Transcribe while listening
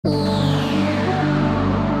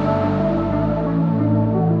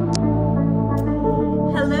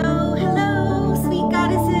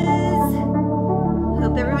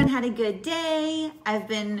good day. I've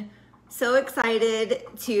been so excited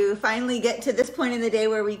to finally get to this point in the day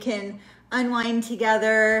where we can unwind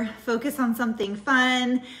together, focus on something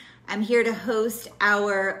fun. I'm here to host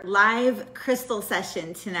our live crystal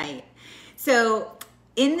session tonight. So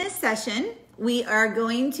in this session, we are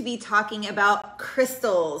going to be talking about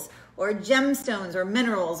crystals or gemstones or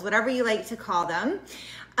minerals, whatever you like to call them.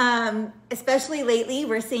 Especially lately,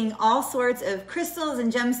 we're seeing all sorts of crystals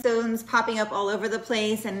and gemstones popping up all over the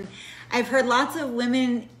place. And I've heard lots of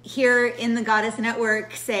women here in the Goddess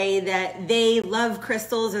Network say that they love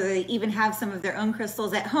crystals, or they even have some of their own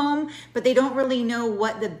crystals at home, but they don't really know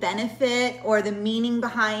what the benefit or the meaning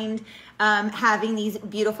behind having these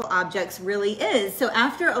beautiful objects really is. So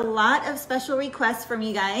after a lot of special requests from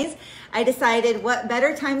you guys, I decided what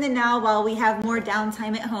better time than now, while we have more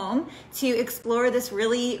downtime at home, to explore this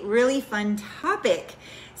really, really fun topic.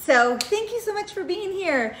 So thank you so much for being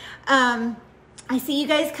here. I see you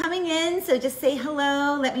guys coming in, so just say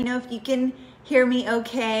hello. Let me know if you can hear me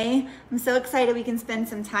okay. I'm so excited we can spend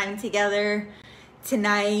some time together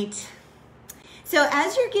tonight. So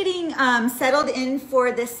as you're getting settled in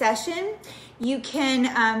for this session, you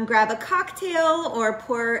can grab a cocktail or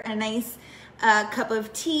pour a nice cup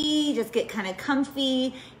of tea, just get kind of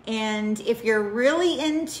comfy. And if you're really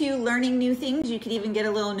into learning new things, you could even get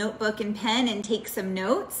a little notebook and pen and take some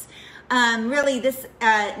notes. Really, this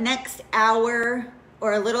next hour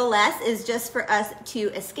or a little less is just for us to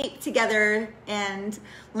escape together and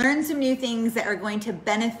learn some new things that are going to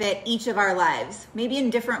benefit each of our lives, maybe in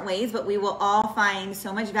different ways, but we will all find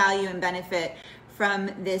so much value and benefit from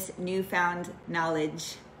this newfound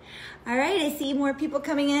knowledge. All right, I see more people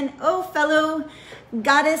coming in. Oh, fellow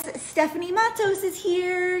goddess Stephanie Matos is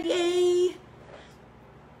here, yay.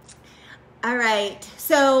 All right,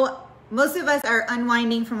 so most of us are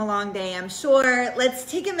unwinding from a long day, I'm sure.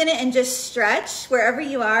 Let's take a minute and just stretch wherever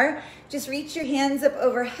you are. Just reach your hands up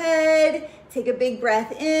overhead. Take a big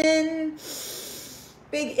breath in.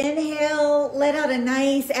 Big inhale. Let out a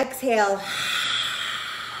nice exhale.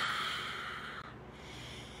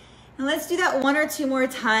 And let's do that one or two more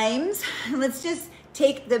times. Let's just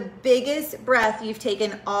take the biggest breath you've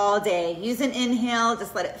taken all day. Use an inhale.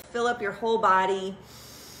 Just let it fill up your whole body.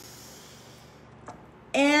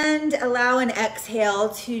 And allow an exhale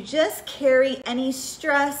to just carry any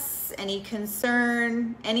stress, any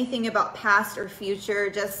concern, anything about past or future.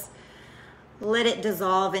 Just let it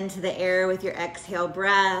dissolve into the air with your exhale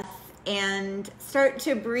breath and start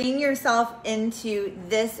to bring yourself into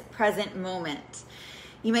this present moment.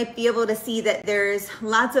 You might be able to see that there's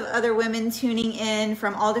lots of other women tuning in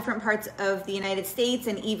from all different parts of the United States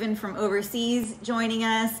and even from overseas joining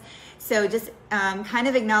us. So just kind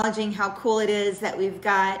of acknowledging how cool it is that we've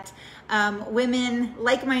got women,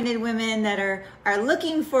 like-minded women that are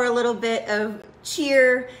looking for a little bit of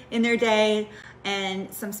cheer in their day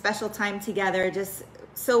and some special time together. Just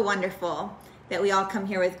so wonderful that we all come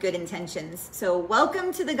here with good intentions. So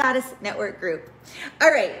welcome to the Goddess Network group. All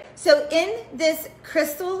right, so in this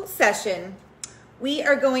crystal session, we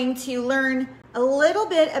are going to learn a little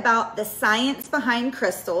bit about the science behind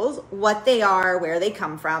crystals, what they are, where they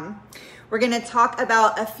come from. We're going to talk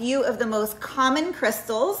about a few of the most common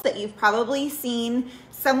crystals that you've probably seen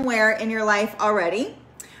somewhere in your life already.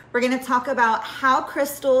 We're going to talk about how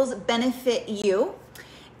crystals benefit you,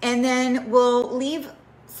 and then we'll leave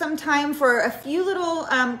some time for a few little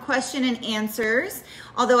question and answers,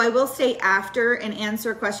 although I will stay after and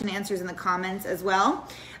answer question and answers in the comments as well.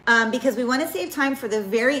 Because we want to save time for the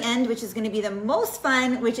very end, which is going to be the most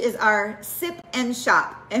fun, which is our sip and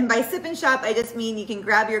shop. And by sip and shop, I just mean you can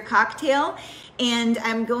grab your cocktail, and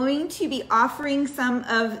I'm going to be offering some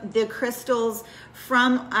of the crystals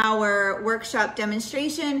from our workshop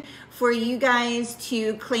demonstration for you guys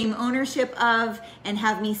to claim ownership of and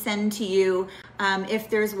have me send to you if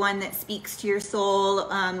there's one that speaks to your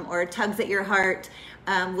soul or tugs at your heart.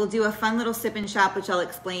 We'll do a fun little sip and shop, which I'll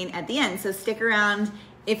explain at the end. So stick around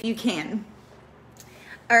if you can.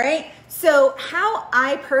 All right, so how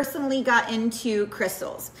I personally got into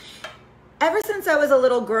crystals. Ever since I was a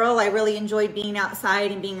little girl, I really enjoyed being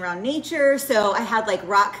outside and being around nature. So I had like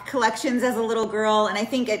rock collections as a little girl. And I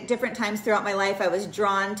think at different times throughout my life, I was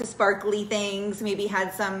drawn to sparkly things, maybe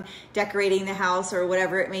had some decorating the house or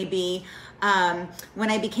whatever it may be. When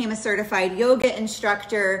I became a certified yoga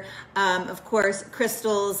instructor, of course,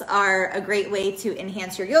 crystals are a great way to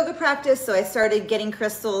enhance your yoga practice. So I started getting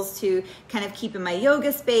crystals to kind of keep in my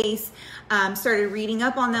yoga space, started reading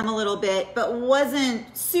up on them a little bit, but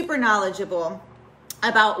wasn't super knowledgeable.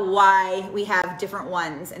 about why we have different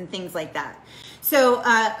ones and things like that. So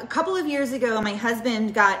a couple of years ago, my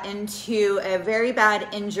husband got into a very bad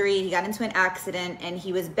injury. He got into an accident and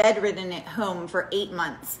he was bedridden at home for 8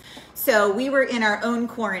 months. So we were in our own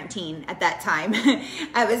quarantine at that time.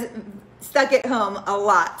 I was stuck at home a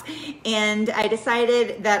lot. And I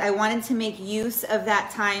decided that I wanted to make use of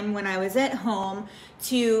that time when I was at home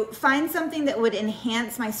to find something that would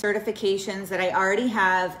enhance my certifications that I already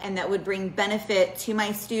have and that would bring benefit to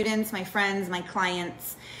my students, my friends, my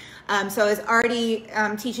clients. So I was already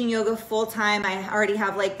teaching yoga full time. I already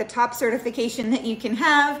have like the top certification that you can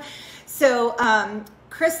have. So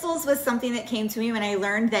crystals was something that came to me when I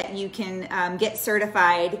learned that you can get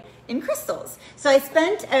certified in crystals. So I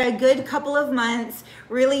spent a good couple of months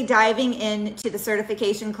really diving into the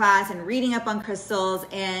certification class and reading up on crystals,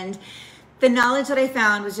 and the knowledge that I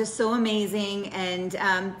found was just so amazing. And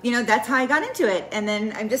you know, that's how I got into it. And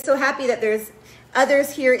then I'm just so happy that there's others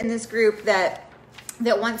here in this group that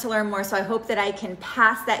want to learn more. So I hope that I can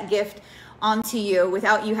pass that gift on to you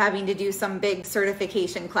without you having to do some big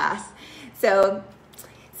certification class. So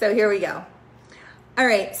here we go. All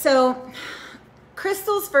right, so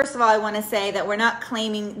crystals, first of all, I want to say that we're not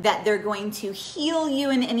claiming that they're going to heal you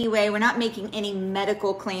in any way. We're not making any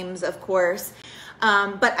medical claims, of course.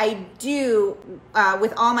 But I do,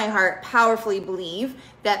 with all my heart, powerfully believe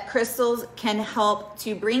that crystals can help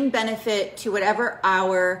to bring benefit to whatever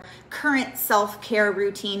our current self-care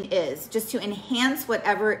routine is, just to enhance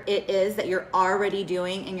whatever it is that you're already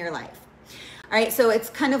doing in your life. All right, so it's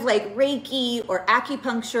kind of like Reiki or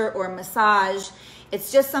acupuncture or massage.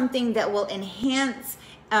 It's just something that will enhance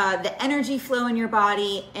the energy flow in your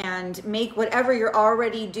body and make whatever you're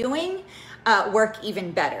already doing work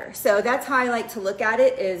even better. So that's how I like to look at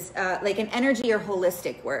it, is like an energy or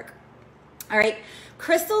holistic work. All right,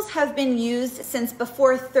 crystals have been used since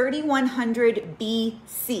before 3100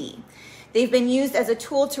 BC. They've been used as a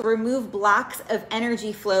tool to remove blocks of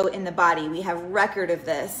energy flow in the body. We have record of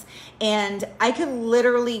this. And I could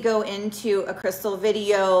literally go into a crystal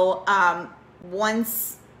video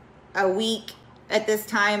once a week at this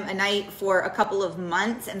time, a night, for a couple of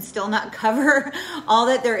months and still not cover all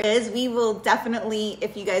that there is. We will definitely,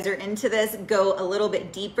 if you guys are into this, go a little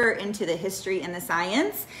bit deeper into the history and the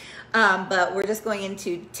science. But we're just going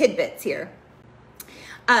into tidbits here.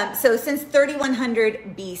 So since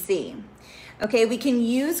 3100 BC, okay, we can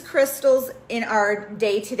use crystals in our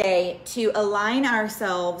day-to-day to align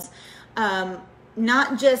ourselves,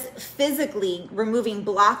 not just physically removing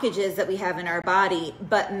blockages that we have in our body,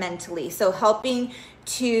 but mentally. So helping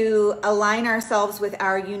to align ourselves with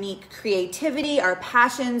our unique creativity, our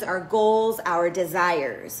passions, our goals, our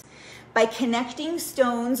desires. By connecting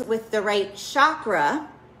stones with the right chakra,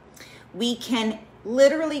 we can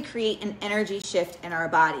literally create an energy shift in our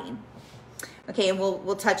body. Okay, and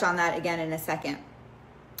we'll touch on that again in a second.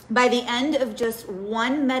 By the end of just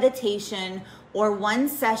one meditation or one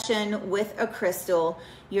session with a crystal,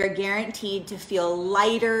 you're guaranteed to feel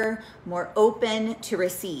lighter, more open to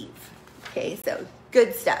receive. Okay, so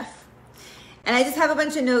good stuff. And I just have a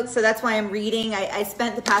bunch of notes, so that's why I'm reading. I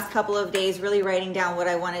spent the past couple of days really writing down what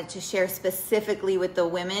I wanted to share specifically with the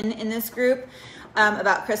women in this group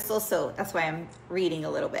about crystals, so that's why I'm reading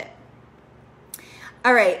a little bit.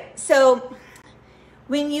 All right, so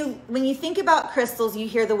when you think about crystals, you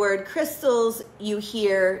hear the word crystals, you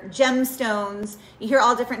hear gemstones, you hear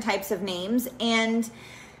all different types of names, and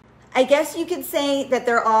I guess you could say that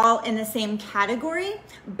they're all in the same category,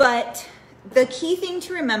 but the key thing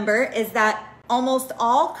to remember is that almost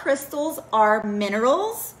all crystals are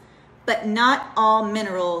minerals, but not all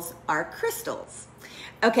minerals are crystals.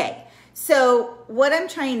 Okay, so what I'm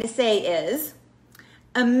trying to say is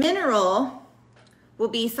a mineral will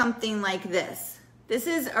be something like this. This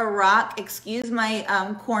is a rock. Excuse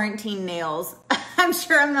my quarantine nails. I'm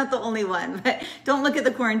sure I'm not the only one, but don't look at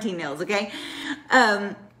the quarantine nails, okay?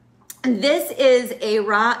 This is a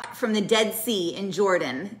rock from the Dead Sea in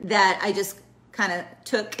Jordan that I just kind of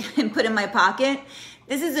took and put in my pocket.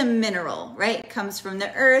 This is a mineral, right? It comes from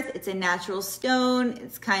the earth. It's a natural stone.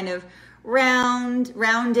 It's kind of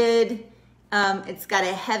rounded. It's got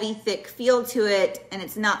a heavy, thick feel to it, and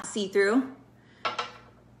it's not see-through.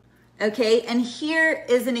 Okay, and here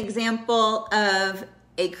is an example of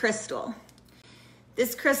a crystal.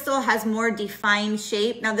 This crystal has more defined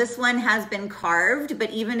shape. Now this one has been carved, but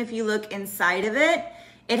even if you look inside of it,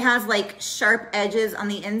 it has like sharp edges on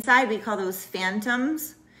the inside. We call those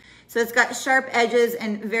phantoms. So it's got sharp edges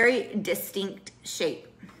and very distinct shape.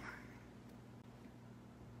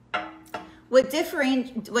 What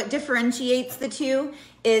differentiates the two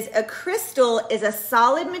is a crystal is a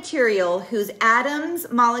solid material whose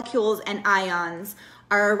atoms, molecules, and ions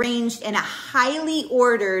are arranged in a highly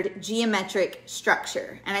ordered geometric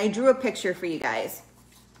structure. And I drew a picture for you guys.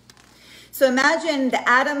 So imagine the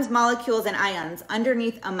atoms, molecules, and ions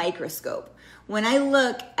underneath a microscope. When I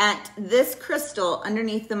look at this crystal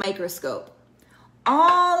underneath the microscope,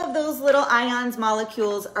 all of those little ions,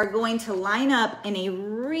 molecules are going to line up in a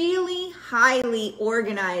really highly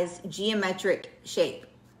organized geometric shape.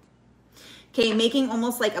 Okay, making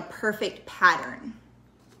almost like a perfect pattern.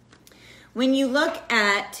 When you look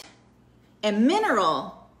at a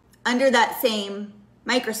mineral under that same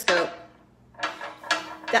microscope,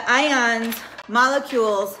 the ions,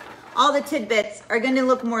 molecules, all the tidbits are going to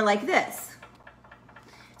look more like this.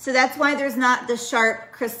 So that's why there's not the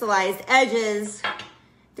sharp crystallized edges.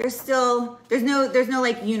 There's no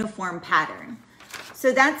like uniform pattern.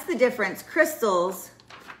 So that's the difference, crystals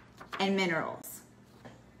and minerals.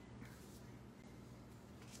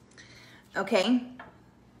 Okay.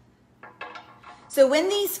 So when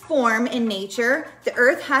these form in nature, the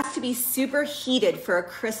earth has to be superheated for a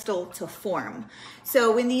crystal to form.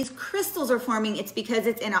 So when these crystals are forming, it's because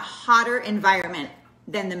it's in a hotter environment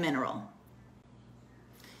than the mineral.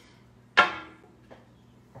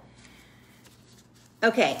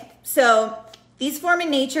 Okay, so these form in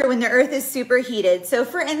nature when the earth is superheated. So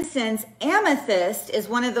for instance, amethyst is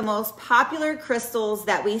one of the most popular crystals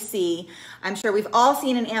that we see. I'm sure we've all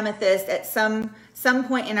seen an amethyst at some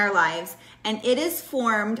point in our lives. And it is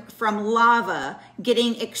formed from lava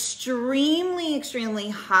getting extremely, extremely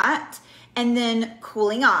hot and then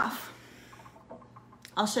cooling off.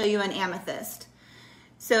 I'll show you an amethyst.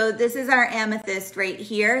 So this is our amethyst right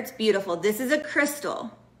here. It's beautiful. This is a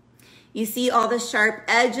crystal. You see all the sharp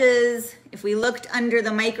edges. If we looked under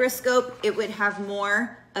the microscope, it would have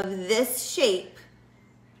more of this shape,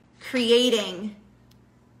 creating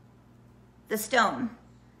the stone.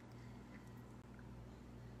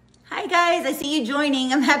 Hi guys, I see you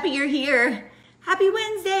joining. I'm happy you're here. Happy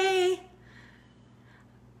Wednesday.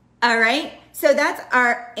 All right, so that's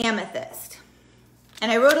our amethyst.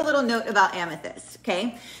 And I wrote a little note about amethyst,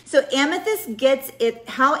 okay? So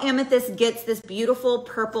how amethyst gets this beautiful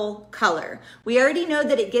purple color. We already know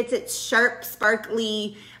that it gets its sharp,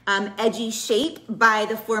 sparkly, edgy shape by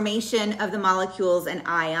the formation of the molecules and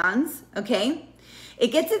ions, okay? It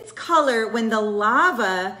gets its color when the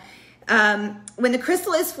lava, when the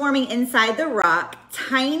crystal is forming inside the rock,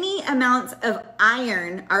 tiny amounts of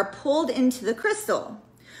iron are pulled into the crystal.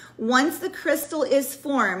 Once the crystal is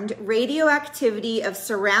formed, radioactivity of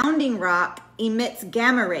surrounding rock emits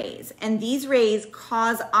gamma rays, and these rays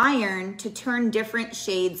cause iron to turn different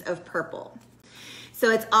shades of purple.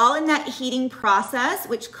 So it's all in that heating process,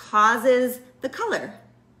 which causes the color.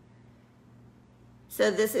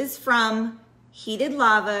 So this is from heated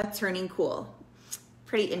lava turning cool.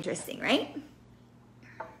 Pretty interesting, right?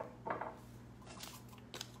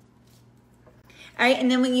 All right,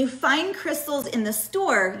 and then when you find crystals in the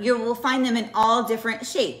store, you will find them in all different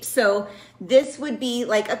shapes. So this would be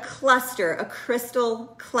like a cluster, a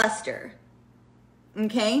crystal cluster,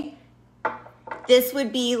 okay? This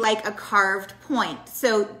would be like a carved point.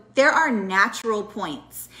 So there are natural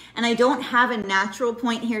points, and I don't have a natural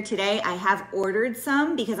point here today. I have ordered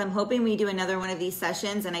some because I'm hoping we do another one of these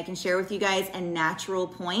sessions and I can share with you guys a natural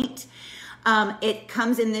point. It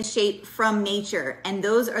comes in this shape from nature, and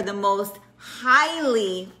those are the most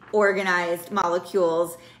highly organized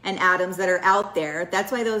molecules and atoms that are out there.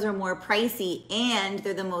 That's why those are more pricey, and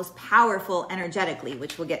they're the most powerful energetically,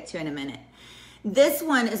 which we'll get to in a minute. This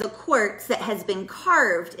one is a quartz that has been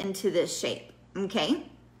carved into this shape, okay?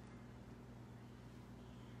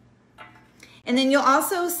 And then you'll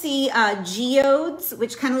also see geodes,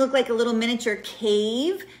 which kind of look like a little miniature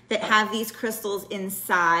cave that have these crystals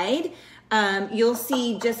inside. You'll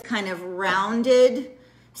see just kind of rounded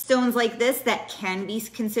stones like this that can be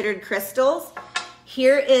considered crystals.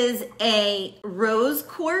 Here is a rose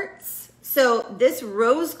quartz. So this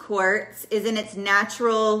rose quartz is in its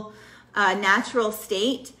natural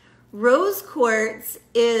state. Rose quartz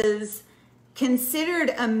is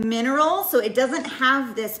considered a mineral, so it doesn't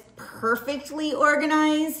have this perfectly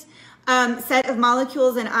organized set of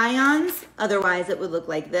molecules and ions. Otherwise, it would look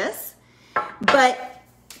like this. But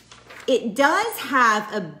it does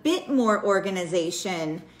have a bit more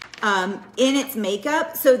organization in its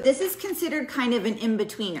makeup. So this is considered kind of an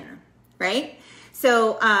in-betweener, right?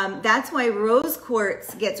 So that's why rose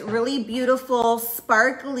quartz gets really beautiful,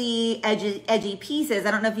 sparkly, edgy pieces.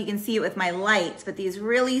 I don't know if you can see it with my lights, but these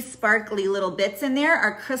really sparkly little bits in there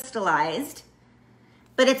are crystallized.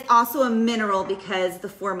 But it's also a mineral because the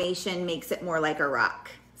formation makes it more like a rock.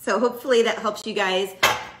 So hopefully that helps you guys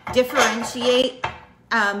differentiate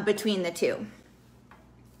between the two.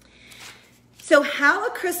 So how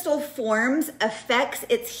a crystal forms affects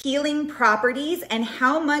its healing properties and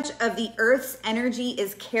how much of the Earth's energy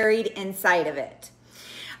is carried inside of it.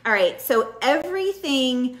 All right, so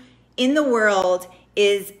everything in the world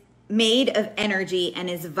is made of energy and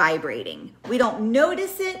is vibrating. We don't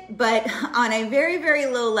notice it, but on a very, very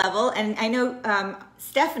low level, and I know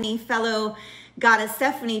Stephanie, fellow Goddess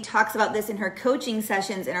Stephanie, talks about this in her coaching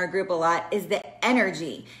sessions in our group a lot, is the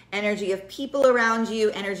energy of people around you,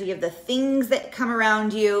 energy of the things that come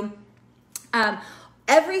around you.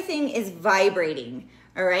 Everything is vibrating,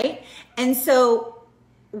 all right? And so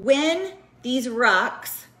when these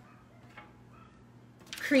rocks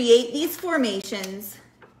create these formations,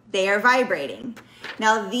 they are vibrating.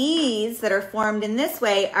 Now these that are formed in this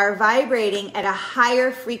way are vibrating at a higher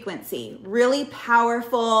frequency, really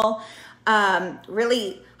powerful,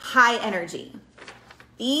 really high energy.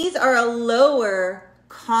 These are a lower,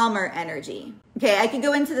 calmer energy. Okay, I could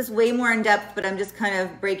go into this way more in depth, but I'm just kind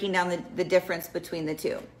of breaking down the difference between the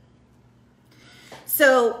two.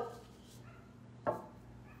 So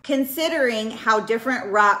considering how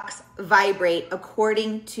different rocks vibrate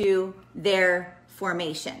according to their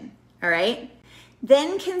formation, all right?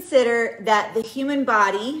 Then consider that the human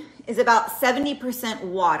body is about 70%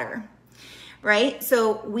 water, right?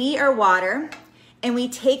 So we are water and we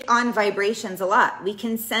take on vibrations a lot. We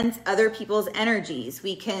can sense other people's energies.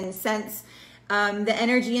 We can sense the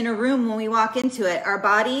energy in a room when we walk into it. Our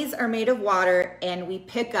bodies are made of water and we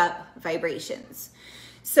pick up vibrations.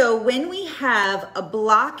 So when we have a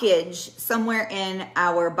blockage somewhere in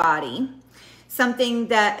our body, something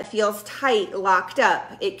that feels tight, locked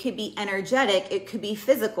up, it could be energetic, it could be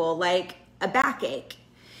physical, like a backache.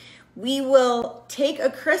 We will take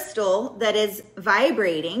a crystal that is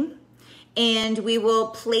vibrating and we will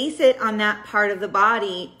place it on that part of the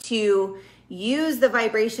body to use the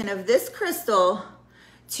vibration of this crystal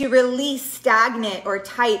to release stagnant or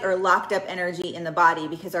tight or locked up energy in the body,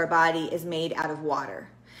 because our body is made out of water.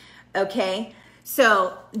 Okay,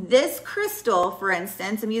 so this crystal, for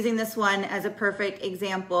instance, I'm using this one as a perfect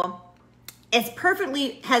example, has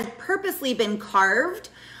purposely been carved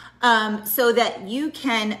so that you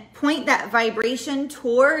can point that vibration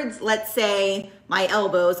towards, let's say, my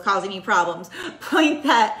elbow is causing me problems. Point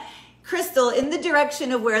that crystal in the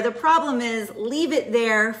direction of where the problem is, leave it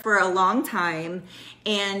there for a long time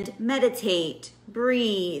and meditate,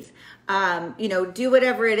 breathe, do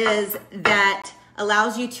whatever it is that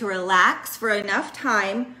allows you to relax for enough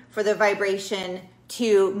time for the vibration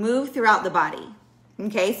to move throughout the body.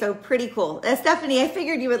 Okay, so pretty cool. Stephanie, I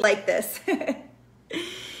figured you would like this.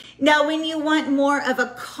 Now, when you want more of a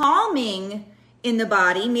calming in the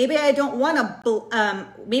body, maybe I don't want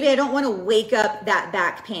to wake up that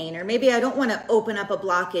back pain, or maybe I don't want to open up a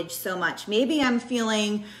blockage so much. Maybe I'm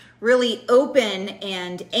feeling really open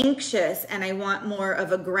and anxious and I want more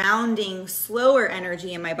of a grounding, slower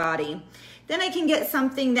energy in my body. Then I can get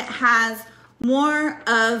something that has more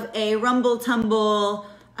of a rumble tumble,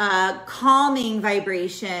 calming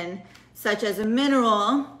vibration, such as a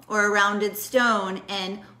mineral or a rounded stone,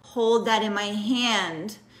 and hold that in my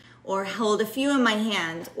hand, or hold a few in my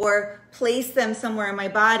hand, or place them somewhere in my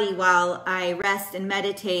body while I rest and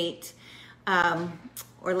meditate,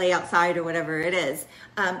 or lay outside or whatever it is,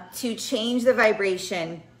 to change the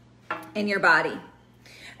vibration in your body.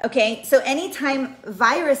 Okay, so anytime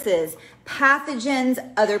viruses, pathogens,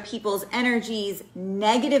 other people's energies,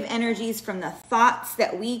 negative energies from the thoughts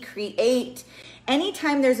that we create,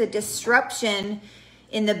 anytime there's a disruption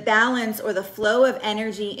in the balance or the flow of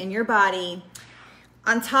energy in your body,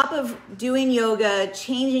 on top of doing yoga,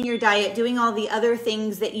 changing your diet, doing all the other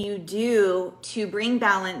things that you do to bring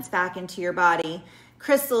balance back into your body,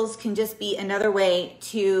 crystals can just be another way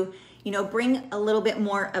to, bring a little bit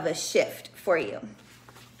more of a shift for you.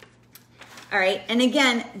 All right, and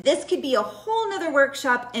again, this could be a whole nother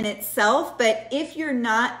workshop in itself, but if you're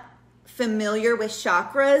not familiar with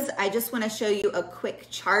chakras, I just want to show you a quick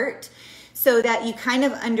chart so that you kind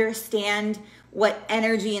of understand what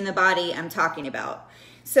energy in the body I'm talking about.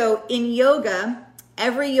 So in yoga,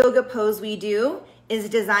 every yoga pose we do is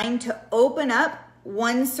designed to open up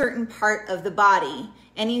one certain part of the body.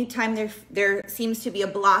 Anytime there seems to be a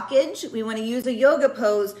blockage, we want to use a yoga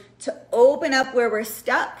pose to open up where we're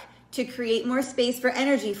stuck, to create more space for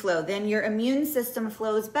energy flow. Then your immune system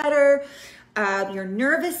flows better, your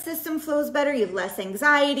nervous system flows better, you have less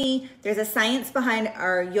anxiety. There's a science behind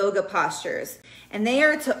our yoga postures, and they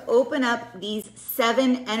are to open up these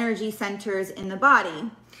 7 energy centers in the body.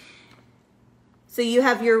 So you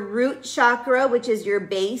have your root chakra, which is your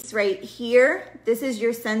base right here. This is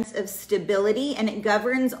your sense of stability, and it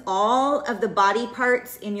governs all of the body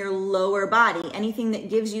parts in your lower body, anything that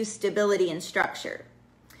gives you stability and structure.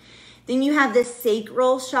 Then you have the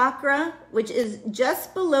sacral chakra, which is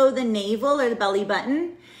just below the navel or the belly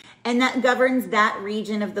button, and that governs that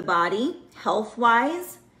region of the body,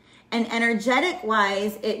 health-wise. And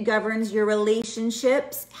energetic-wise, it governs your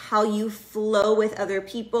relationships, how you flow with other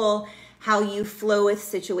people, how you flow with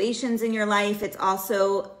situations in your life. It's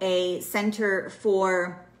also a center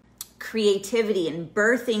for creativity and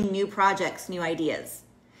birthing new projects, new ideas.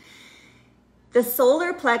 The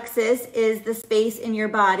solar plexus is the space in your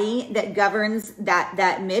body that governs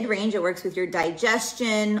that mid-range. It works with your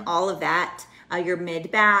digestion, all of that, your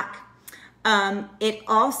mid-back. It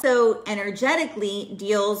also energetically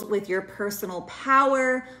deals with your personal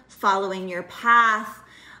power, following your path,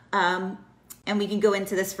 and we can go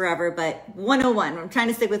into this forever, but 101, I'm trying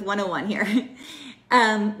to stick with 101 here.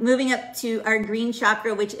 Moving up to our green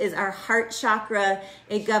chakra, which is our heart chakra.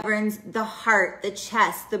 It governs the heart, the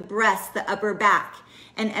chest, the breast, the upper back.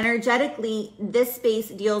 And energetically, this space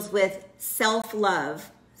deals with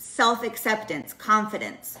self-love, self-acceptance,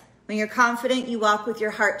 confidence. When you're confident, you walk with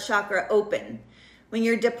your heart chakra open. When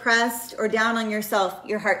you're depressed or down on yourself,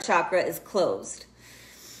 your heart chakra is closed.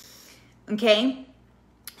 Okay?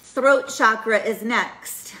 Throat chakra is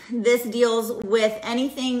next. This deals with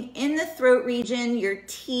anything in the throat region, your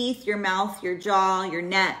teeth, your mouth, your jaw, your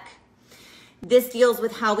neck. This deals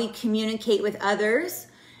with how we communicate with others,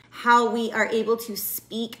 how we are able to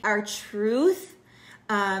speak our truth,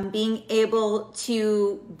 being able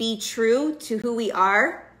to be true to who we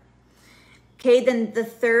are. Okay, then the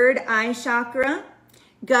third eye chakra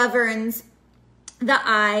governs the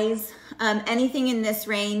eyes, anything in this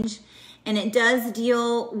range. And it does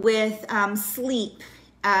deal with sleep,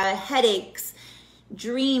 headaches,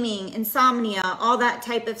 dreaming, insomnia, all that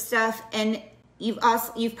type of stuff. And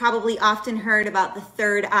you've probably often heard about the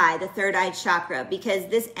third eye chakra, because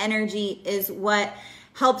this energy is what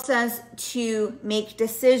helps us to make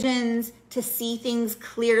decisions, to see things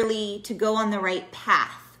clearly, to go on the right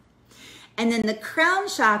path. And then the crown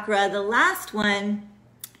chakra, the last one,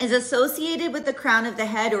 is associated with the crown of the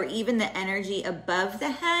head, or even the energy above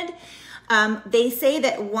the head. They say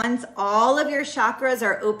that once all of your chakras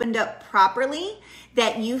are opened up properly,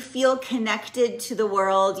 that you feel connected to the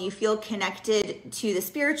world, you feel connected to the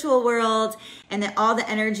spiritual world, and that all the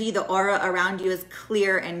energy, the aura around you is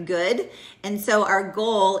clear and good. And so our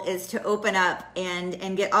goal is to open up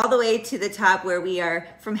and get all the way to the top where we are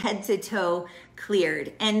from head to toe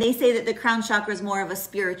cleared. And they say that the crown chakra is more of a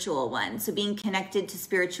spiritual one. So being connected to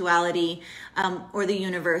spirituality or the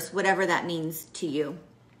universe, whatever that means to you.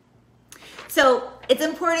 So it's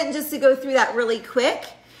important just to go through that really quick,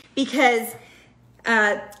 because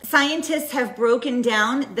scientists have broken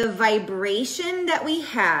down the vibration that we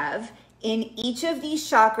have in each of these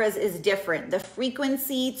chakras is different. The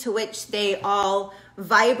frequency to which they all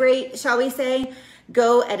vibrate, shall we say,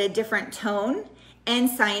 go at a different tone. And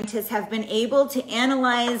scientists have been able to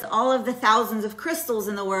analyze all of the thousands of crystals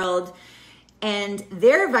in the world and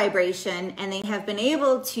their vibration, and they have been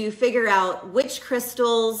able to figure out which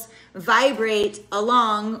crystals vibrate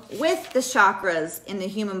along with the chakras in the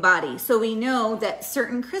human body. So we know that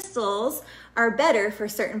certain crystals are better for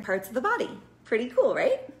certain parts of the body. Pretty cool,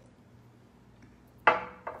 right?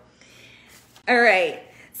 All right,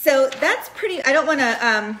 so that's pretty, I don't want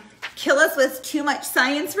to kill us with too much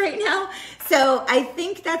science right now. So I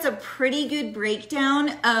think that's a pretty good breakdown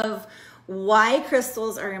of why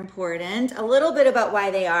crystals are important, a little bit about why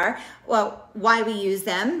they are, well, why we use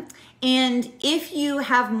them. And if you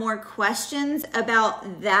have more questions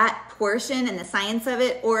about that portion and the science of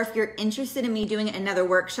it, or if you're interested in me doing another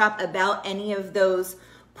workshop about any of those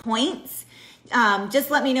points, just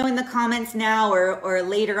let me know in the comments now or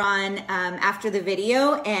later on after the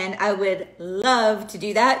video, and I would love to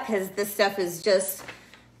do that, because this stuff is just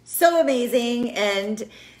so amazing and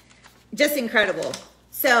just incredible.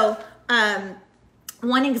 So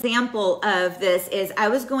one example of this is I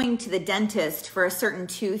was going to the dentist for a certain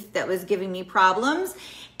tooth that was giving me problems,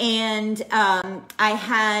 and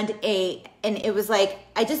it was like,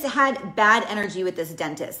 I just had bad energy with this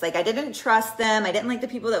dentist. Like, I didn't trust them. I didn't like the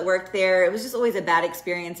people that worked there. It was just always a bad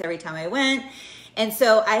experience every time I went. And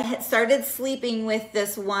so I had started sleeping with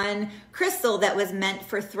this one crystal that was meant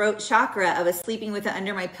for throat chakra. I was sleeping with it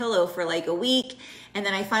under my pillow for like a week. And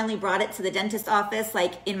then I finally brought it to the dentist office,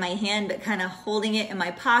 like in my hand, but kind of holding it in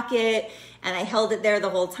my pocket. And I held it there the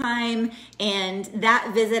whole time. And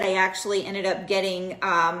that visit, I actually ended up getting,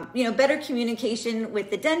 better communication with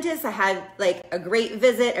the dentist. I had like a great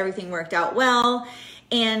visit. Everything worked out well.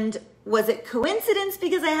 And was it coincidence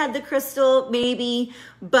because I had the crystal? Maybe.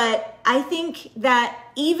 But I think that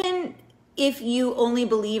even if you only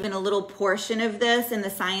believe in a little portion of this and the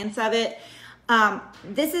science of it,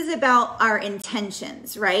 this is about our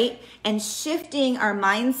intentions, right? And shifting our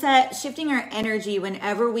mindset, shifting our energy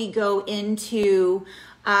whenever we go into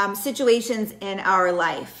situations in our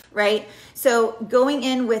life, right? So going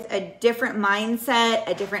in with a different mindset,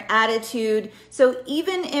 a different attitude. So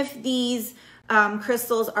even if these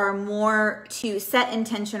crystals are more to set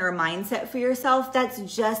intention or mindset for yourself, that's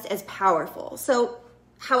just as powerful. So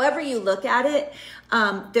however you look at it,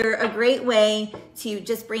 they're a great way to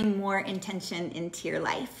just bring more intention into your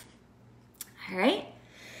life. All right.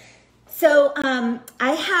 So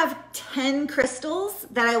I have 10 crystals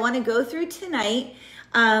that I want to go through tonight.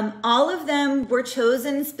 All of them were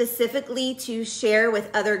chosen specifically to share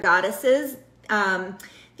with other goddesses.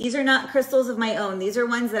 These are not crystals of my own. These are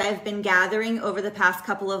ones that I've been gathering over the past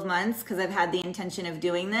couple of months because I've had the intention of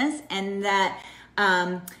doing this, and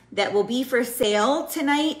that will be for sale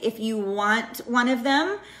tonight if you want one of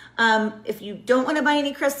them. If you don't want to buy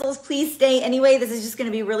any crystals, please stay anyway. This is just going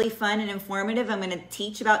to be really fun and informative. I'm going to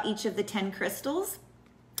teach about each of the 10 crystals.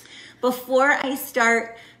 Before I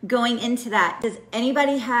start going into that, does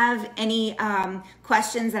anybody have any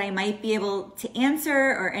questions that I might be able to answer,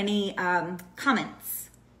 or any comments?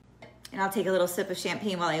 And I'll take a little sip of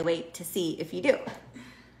champagne while I wait to see if you do.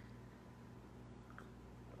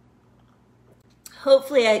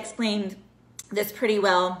 Hopefully I explained this pretty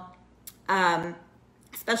well,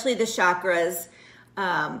 especially the chakras.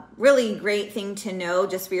 Really great thing to know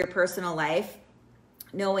just for your personal life.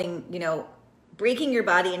 Knowing, breaking your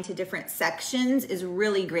body into different sections is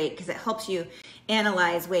really great because it helps you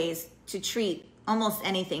analyze ways to treat almost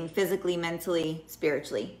anything physically, mentally,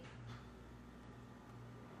 spiritually.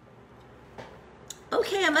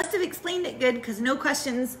 Okay, I must have explained it good because no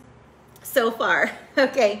questions so far.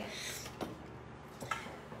 Okay.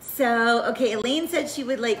 So, okay, Elaine said she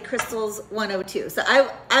would like crystals 102. So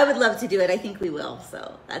I would love to do it. I think we will.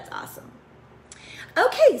 So that's awesome.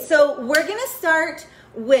 Okay, so we're going to start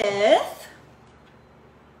with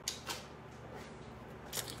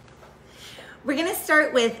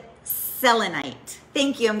selenite.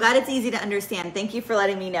 Thank you. I'm glad it's easy to understand. Thank you for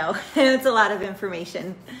letting me know. It's a lot of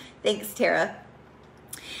information. Thanks, Tara.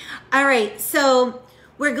 All right, so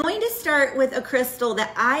we're going to start with a crystal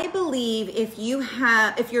that I believe if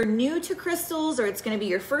you're new to crystals, or it's going to be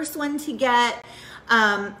your first one to get,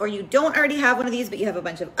 or you don't already have one of these, but you have a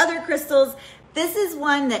bunch of other crystals, this is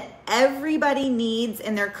one that everybody needs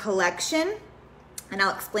in their collection, and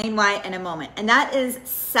I'll explain why in a moment, and that is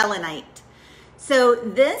selenite. So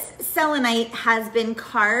this selenite has been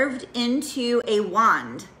carved into a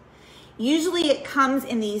wand. Usually it comes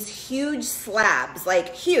in these huge slabs,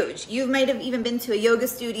 like huge. You might have even been to a yoga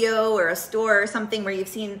studio or a store or something where you've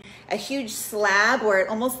seen a huge slab where it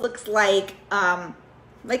almost looks like a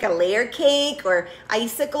layer cake or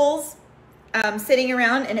icicles sitting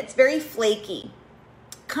around, and it's very flaky.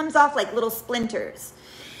 Comes off like little splinters,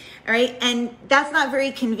 all right? And that's not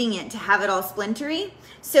very convenient to have it all splintery.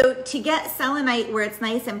 So to get selenite where it's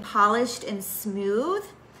nice and polished and smooth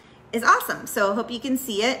is awesome. So I hope you can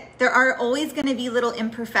see it. There are always going to be little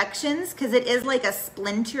imperfections because it is like a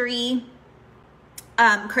splintery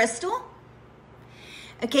crystal.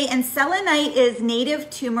 Okay, and selenite is native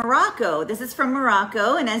to Morocco. This is from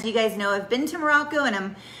Morocco, and as you guys know, I've been to Morocco,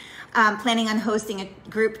 and I'm planning on hosting a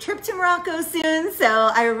group trip to Morocco soon. So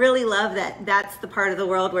I really love that that's the part of the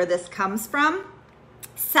world where this comes from.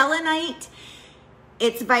 Selenite,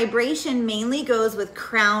 its vibration mainly goes with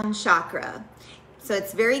crown chakra. So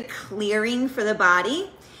it's very clearing for the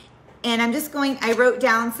body. And I wrote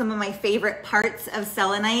down some of my favorite parts of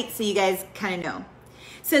selenite so you guys kind of know.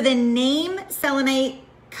 So the name selenite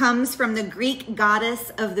comes from the Greek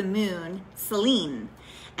goddess of the moon, Selene.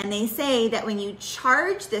 And they say that when you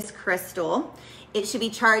charge this crystal, it should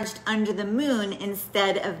be charged under the moon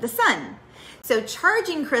instead of the sun. So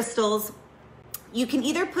charging crystals, you can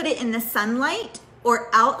either put it in the sunlight or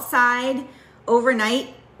outside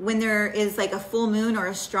overnight when there is like a full moon or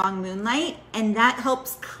a strong moonlight, and that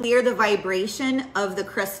helps clear the vibration of the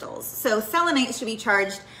crystals. So selenite should be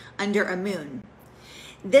charged under a moon.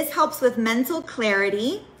 This helps with mental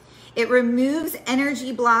clarity. It removes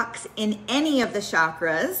energy blocks in any of the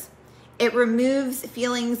chakras. It removes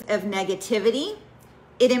feelings of negativity.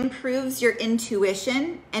 It improves your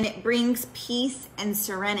intuition, and it brings peace and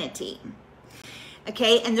serenity.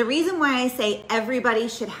 Okay, and the reason why I say everybody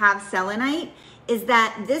should have selenite is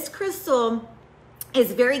that this crystal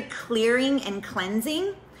is very clearing and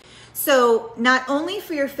cleansing. So not only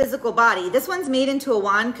for your physical body, this one's made into a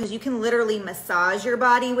wand because you can literally massage your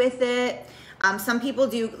body with it. Some people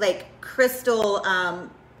do like crystal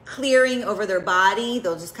clearing over their body.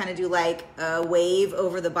 They'll just kind of do like a wave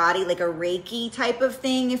over the body, like a Reiki type of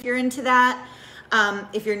thing if you're into that.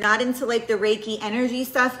 If you're not into like the Reiki energy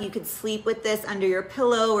stuff, you could sleep with this under your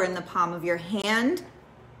pillow or in the palm of your hand.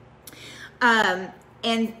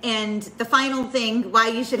 And the final thing why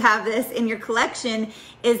you should have this in your collection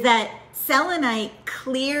is that selenite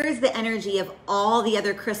clears the energy of all the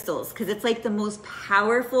other crystals because it's like the most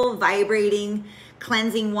powerful, vibrating,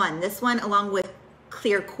 cleansing one. This one along with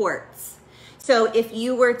clear quartz. So if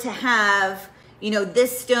you were to have, you know,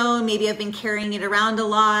 this stone, maybe I've been carrying it around a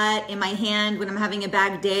lot in my hand when I'm having a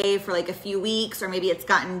bad day for like a few weeks, or maybe it's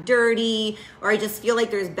gotten dirty, or I just feel like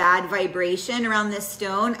there's bad vibration around this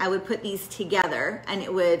stone, I would put these together and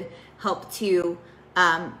it would help to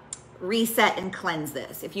reset and cleanse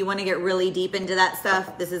this. If you want to get really deep into that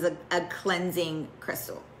stuff, this is a cleansing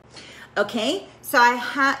crystal. Okay,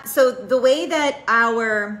 so the way that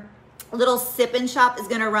our little sip and shop is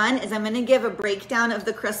going to run is I'm going to give a breakdown of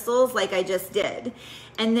the crystals like I just did.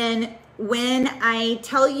 And then when I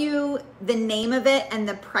tell you the name of it and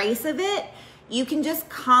the price of it, you can just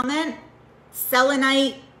comment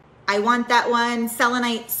selenite, I want that one,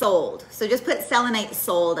 selenite sold. So just put selenite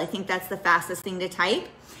sold. I think that's the fastest thing to type.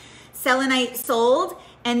 Selenite sold.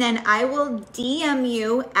 And then I will DM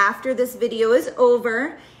you after this video is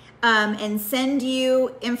over and send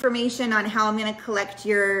you information on how I'm going to collect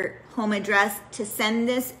your home address to send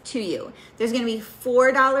this to you. There's going to be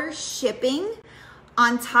 $4 shipping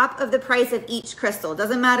on top of the price of each crystal.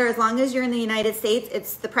 Doesn't matter, as long as you're in the United States,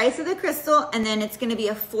 it's the price of the crystal, and then it's going to be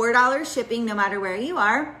a $4 shipping no matter where you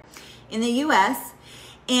are in the US.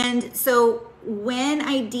 And so when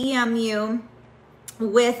I DM you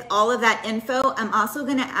with all of that info, I'm also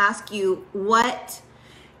going to ask you what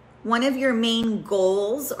one of your main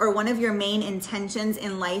goals or one of your main intentions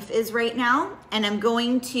in life is right now. And I'm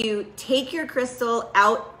going to take your crystal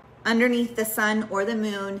out underneath the sun or the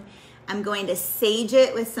moon. I'm going to sage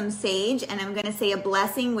it with some sage, and I'm going to say a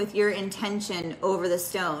blessing with your intention over the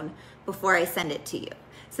stone before I send it to you.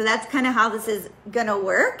 So that's kind of how this is going to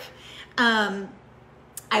work.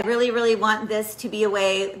 I really, really want this to be a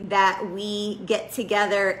way that we get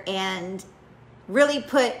together and really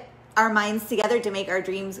put our minds together to make our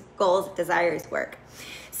dreams, goals, desires work.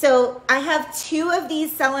 So I have 2 of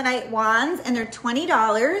these selenite wands, and they're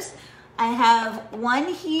 $20. I have one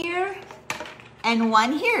here and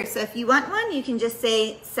one here. So if you want one, you can just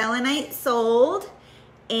say selenite sold,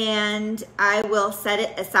 and I will set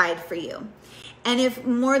it aside for you. And if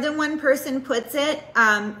more than one person puts it,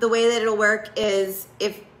 the way that it'll work is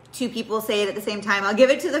if 2 people say it at the same time, I'll give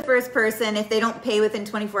it to the first person. If they don't pay within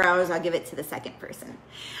 24 hours, I'll give it to the second person.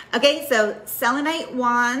 Okay, so selenite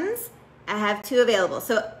wands, I have 2 available.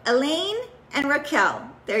 So Elaine and Raquel,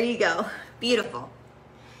 there you go. Beautiful.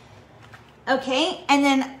 Okay, and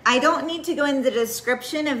then I don't need to go into the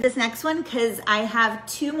description of this next one because I have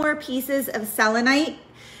 2 more pieces of selenite.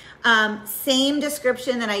 Same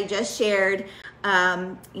description that I just shared.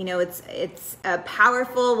 You know, it's a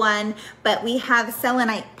powerful one, but we have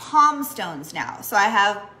selenite palm stones now. So I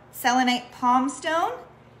have selenite palm stone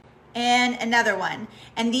and another one.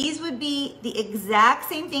 And these would be the exact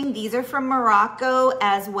same thing. These are from Morocco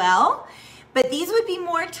as well. But these would be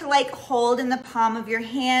more to like hold in the palm of your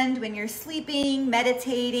hand when you're sleeping,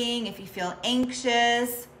 meditating, if you feel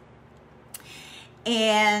anxious.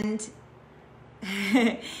 And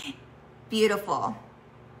beautiful.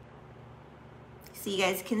 So you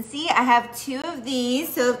guys can see I have 2 of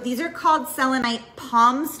these. So these are called selenite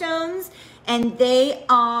palm stones, and they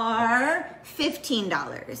are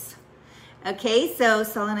 $15. Okay, so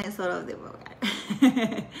selenite sold.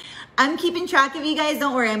 I'm keeping track of you guys.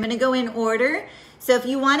 Don't worry, I'm going to go in order. So if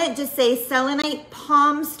you want it, just say selenite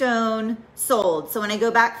palm stone sold. So when I go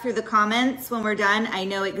back through the comments when we're done, I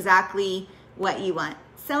know exactly what you want.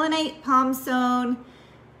 Selenite palm stone.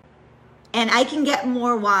 And I can get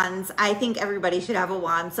more wands. I think everybody should have a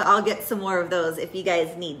wand. So I'll get some more of those if you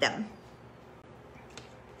guys need them.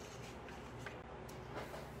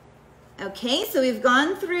 Okay, so we've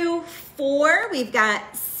gone through 4. We've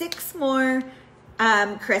got 6 more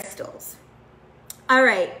crystals. All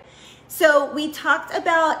right, So we talked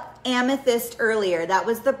about amethyst earlier. That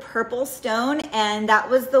was the purple stone, and that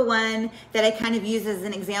was the one that I kind of use as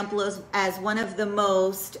an example as one of the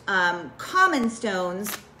most common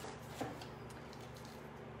stones.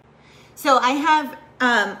 So I have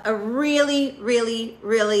a really,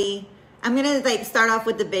 I'm gonna like start off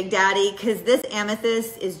with the Big Daddy because this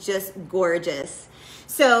amethyst is just gorgeous.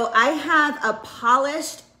 So I have a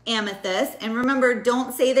polished amethyst, and remember,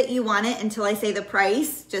 don't say that you want it until I say the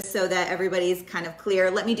price, just so that everybody's kind of clear.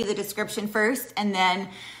 Let me do the description first, and then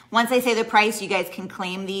once I say the price, you guys can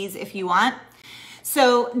claim these if you want.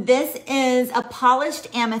 So this is a polished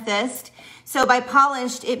amethyst. So by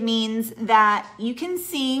polished, it means that you can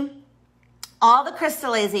see all the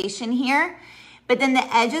crystallization here, but then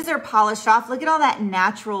the edges are polished off. Look at all that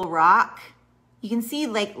natural rock. You can see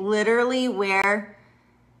like literally where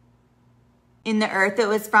in the earth it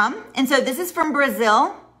was from. And so this is from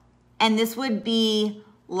Brazil, and this would be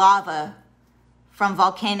lava from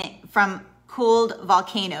cooled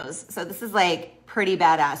volcanoes. So this is like pretty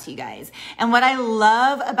badass, you guys. And what I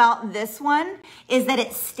love about this one is that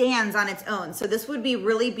it stands on its own. So this would be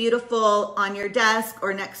really beautiful on your desk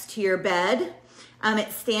or next to your bed.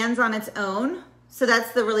 It stands on its own. So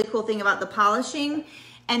that's the really cool thing about the polishing.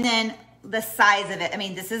 And then the size of it. I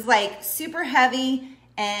mean, this is like super heavy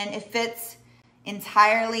and it fits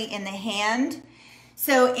entirely in the hand.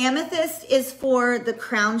 So amethyst is for the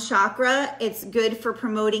crown chakra. It's good for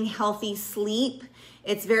promoting healthy sleep.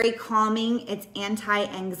 It's very calming. It's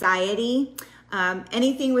anti-anxiety.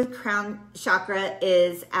 Anything with crown chakra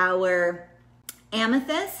is our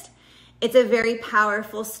amethyst. It's a very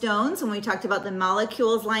powerful stone. So when we talked about the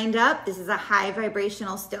molecules lined up, this is a high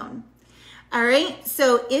vibrational stone. All right,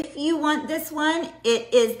 so if you want this one,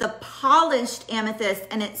 it is the polished amethyst,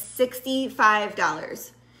 and it's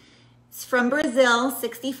 $65. It's from Brazil,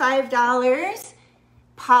 $65,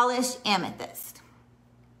 polished amethyst.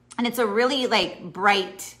 And it's a really like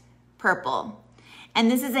bright purple.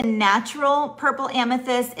 And this is a natural purple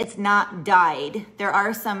amethyst. It's not dyed. There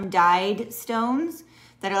are some dyed stones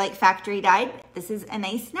that are like factory dyed. This is a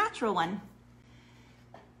nice natural one.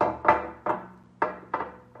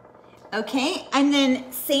 Okay, and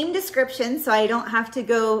then same description, so I don't have to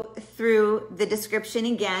go through the description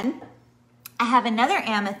again. I have another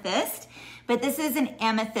amethyst, but this is an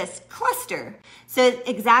amethyst cluster. So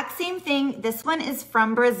exact same thing. This one is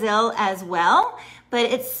from Brazil as well, but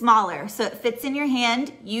it's smaller, so it fits in your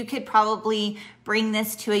hand. You could probably bring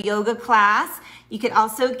this to a yoga class. You could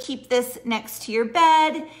also keep this next to your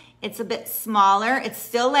bed. It's a bit smaller. It's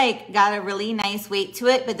still like got a really nice weight to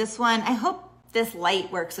it, but this one, I hope this light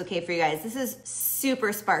works okay for you guys. This is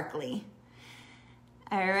super sparkly.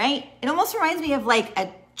 All right. It almost reminds me of like a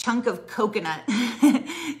chunk of coconut,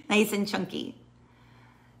 nice and chunky.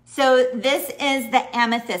 So this is the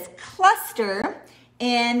amethyst cluster,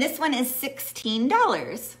 and this one is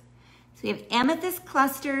 $16. So we have amethyst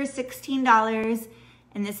cluster, $16,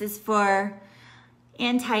 and this is for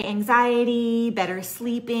anti-anxiety, better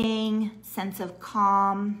sleeping, sense of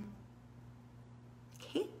calm.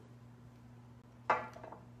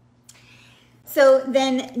 So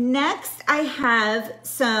then next I have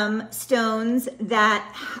some stones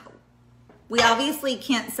that we obviously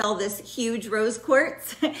can't sell this huge rose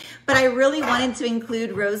quartz, but I really wanted to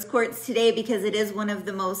include rose quartz today because it is one of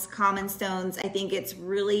the most common stones. I think it's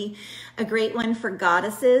really a great one for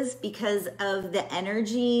goddesses because of the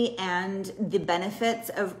energy and the benefits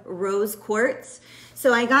of rose quartz.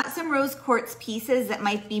 So I got some rose quartz pieces that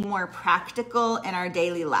might be more practical in our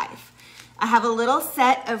daily life. I have a little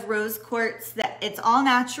set of rose quartz that it's all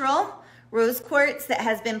natural rose quartz that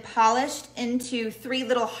has been polished into 3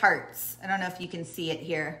 little hearts. I don't know if you can see it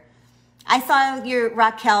here. I saw your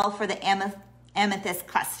Raquel for the amethyst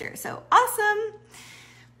cluster, so awesome.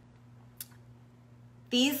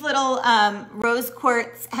 These little rose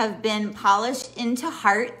quartz have been polished into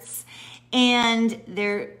hearts, and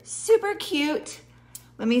they're super cute.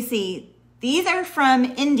 Let me see. These are from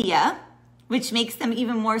India, which makes them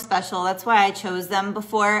even more special. That's why I chose them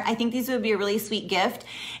before. I think these would be a really sweet gift.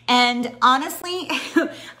 And honestly,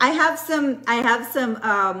 I have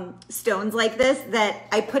some stones like this that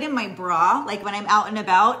I put in my bra, like when I'm out and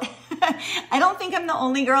about. I don't think I'm the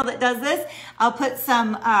only girl that does this. I'll put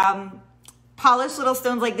some polished little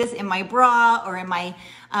stones like this in my bra or in my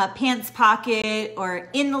pants pocket or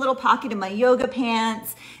in the little pocket of my yoga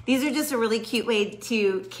pants. These are just a really cute way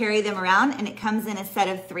to carry them around, and it comes in a set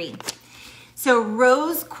of 3. So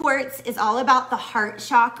rose quartz is all about the heart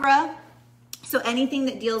chakra. So anything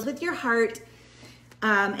that deals with your heart,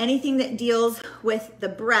 anything that deals with the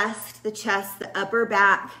breast, the chest, the upper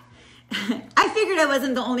back, I figured I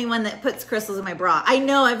wasn't the only one that puts crystals in my bra. I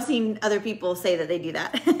know I've seen other people say that they do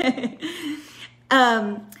that.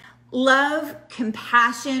 Love,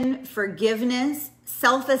 compassion, forgiveness,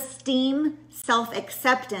 self-esteem,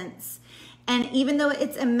 self-acceptance. And even though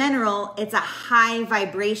it's a mineral, it's a high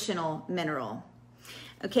vibrational mineral.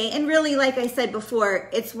 Okay, and really, like I said before,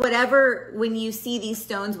 it's whatever, when you see these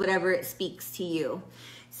stones, whatever it speaks to you.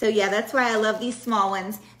 So yeah, that's why I love these small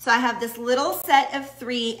ones. So I have this little set of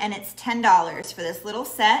 3 and it's $10 for this little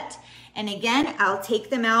set. And again, I'll take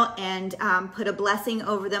them out and put a blessing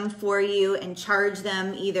over them for you and charge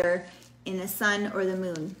them either in the sun or the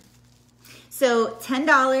moon. So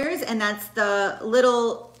 $10, and that's the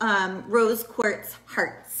little rose quartz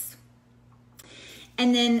hearts.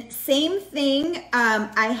 And then same thing,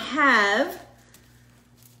 I have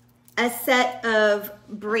a set of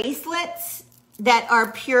bracelets that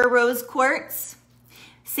are pure rose quartz.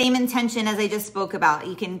 Same intention as I just spoke about.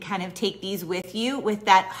 You can kind of take these with you with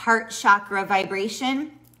that heart chakra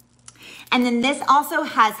vibration. And then this also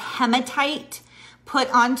has hematite put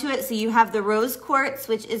onto it. So you have the rose quartz,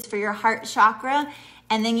 which is for your heart chakra,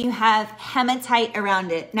 and then you have hematite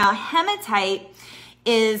around it. Now, hematite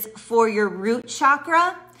is for your root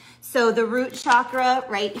chakra. So the root chakra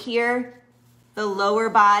right here, the lower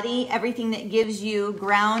body, everything that gives you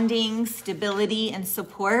grounding, stability, and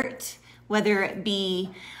support, whether it be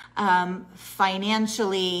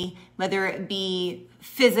financially, whether it be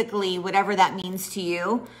physically, whatever that means to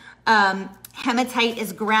you. Hematite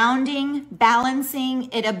is grounding, balancing.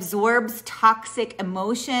 It absorbs toxic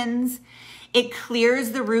emotions. It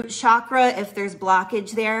clears the root chakra if there's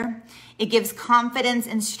blockage there. It gives confidence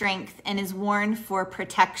and strength and is worn for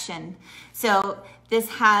protection. So this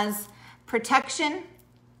has protection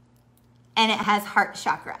and it has heart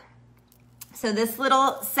chakra. So this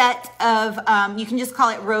little set of, you can just call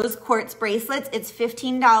it rose quartz bracelets. It's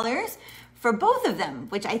 $15 for both of them,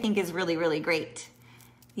 which I think is really, really great.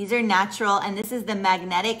 These are natural, and this is the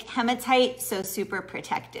magnetic hematite, so super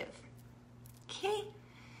protective. Okay.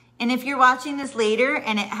 And if you're watching this later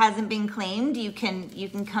and it hasn't been claimed, you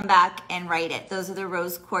can come back and write it. Those are the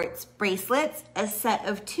rose quartz bracelets, a set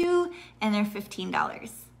of 2, and they're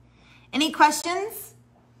 $15. Any questions?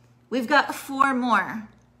 We've got 4 more.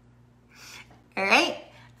 All right,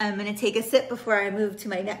 I'm gonna take a sip before I move to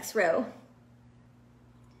my next row.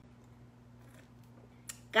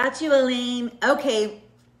 Got you, Elaine. Okay,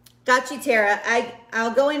 got you, Tara.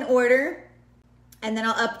 I'll go in order and then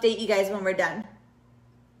I'll update you guys when we're done.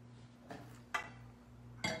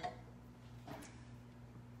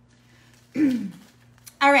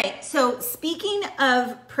 All right, so speaking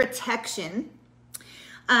of protection,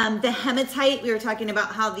 the hematite, we were talking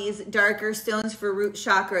about how these darker stones for root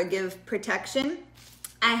chakra give protection.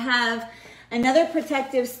 I have another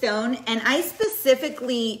protective stone, and I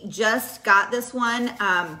specifically just got this one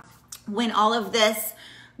when all of this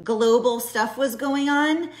global stuff was going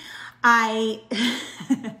on.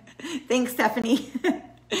 Thanks, Stephanie.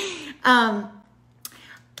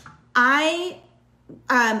 I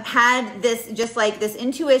had this, just like this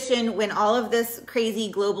intuition when all of this crazy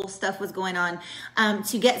global stuff was going on,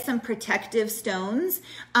 to get some protective stones.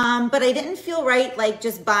 But I didn't feel right, like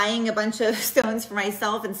just buying a bunch of stones for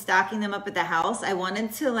myself and stocking them up at the house. I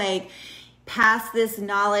wanted to like pass this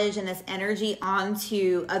knowledge and this energy on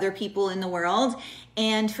to other people in the world.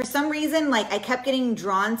 And for some reason, like I kept getting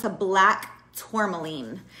drawn to black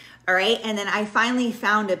tourmaline. All right. And then I finally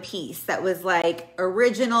found a piece that was like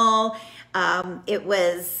original. I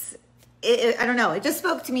don't know, it just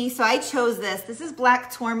spoke to me. So I chose this. This is black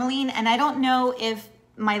tourmaline, and I don't know if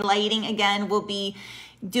my lighting again will be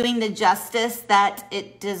doing the justice that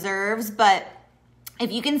it deserves, but if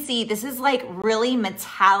you can see, this is like really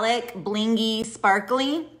metallic, blingy,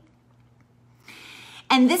 sparkly.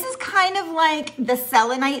 And this is kind of like the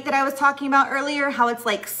selenite that I was talking about earlier, how it's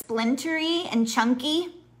like splintery and chunky.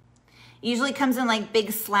 It usually comes in like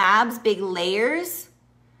big slabs, big layers.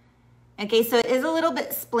 Okay, so it is a little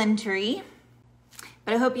bit splintery,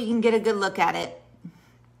 but I hope you can get a good look at it.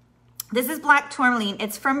 This is black tourmaline.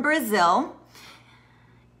 It's from Brazil.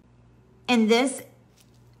 And this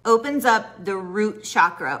opens up the root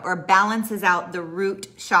chakra, or balances out the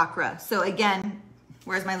root chakra. So again,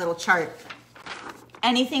 where's my little chart?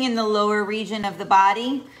 Anything in the lower region of the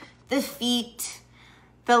body, the feet,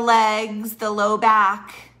 the legs, the low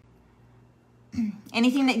back,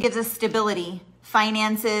 anything that gives us stability,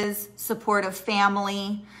 finances, support of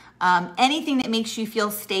family, anything that makes you feel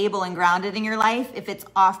stable and grounded in your life. If it's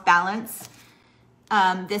off balance,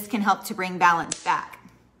 this can help to bring balance back.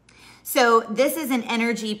 So this is an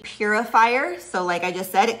energy purifier. So like I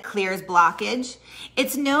just said, it clears blockage.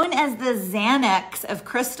 It's known as the Xanax of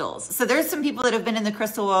crystals. So there's some people that have been in the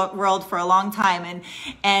crystal world for a long time,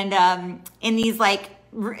 and in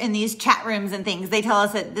these chat rooms and things, they tell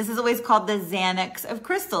us that this is always called the Xanax of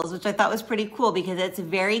crystals, which I thought was pretty cool because it's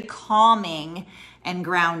very calming and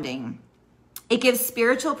grounding. It gives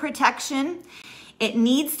spiritual protection. It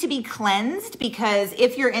needs to be cleansed because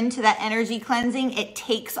if you're into that energy cleansing, it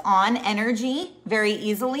takes on energy very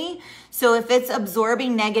easily. So if it's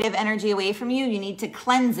absorbing negative energy away from you, you need to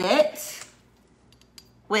cleanse it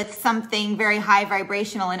with something very high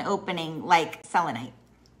vibrational and opening like selenite.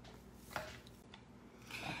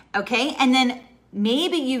 Okay, and then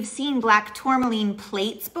maybe you've seen black tourmaline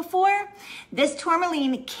plates before. This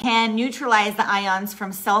tourmaline can neutralize the ions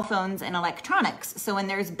from cell phones and electronics. So when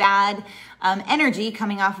there's bad energy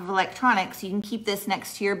coming off of electronics, you can keep this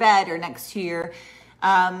next to your bed or next to your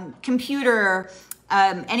computer,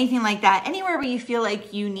 anything like that, anywhere where you feel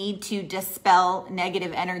like you need to dispel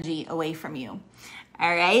negative energy away from you.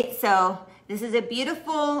 All right, so this is a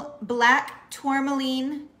beautiful black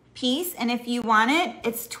tourmaline piece, and if you want it,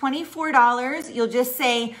 it's $24. You'll just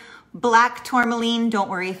say black tourmaline. Don't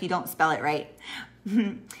worry if you don't spell it right.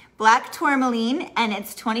 Black tourmaline, and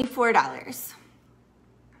it's $24.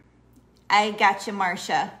 I got you,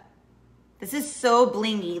 Marcia. This is so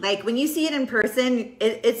blingy. Like when you see it in person,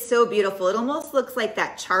 it's so beautiful. It almost looks like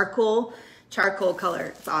that charcoal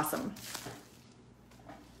color. It's awesome.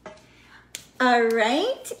 All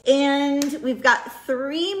right, and we've got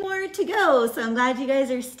 3 more to go. So I'm glad you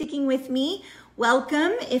guys are sticking with me.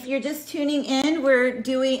 Welcome. If you're just tuning in,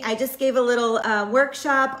 I just gave a little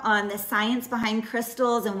workshop on the science behind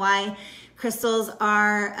crystals and why crystals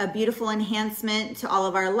are a beautiful enhancement to all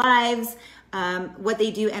of our lives, what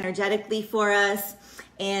they do energetically for us.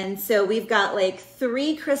 And so we've got like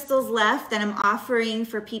 3 crystals left that I'm offering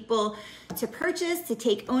for people to purchase, to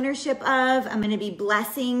take ownership of. I'm going to be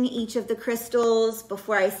blessing each of the crystals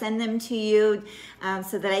before I send them to you,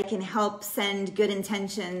 so that I can help send good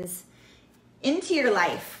intentions into your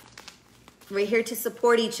life. We're here to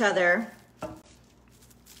support each other.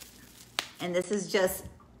 And this is just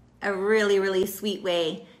a really, really sweet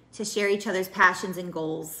way to share each other's passions and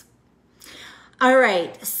goals. All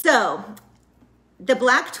right, so the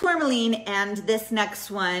black tourmaline and this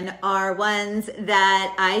next one are ones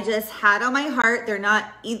that I just had on my heart. They're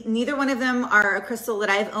not, neither one of them are a crystal that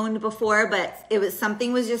I've owned before, but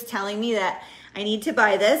something was just telling me that I need to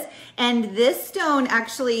buy this. And this stone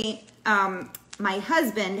actually, my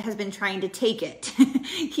husband has been trying to take it.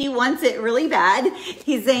 He wants it really bad.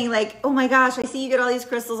 He's saying like, oh my gosh, I see you get all these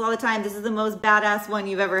crystals all the time. This is the most badass one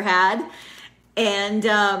you've ever had.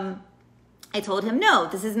 And, I told him, no,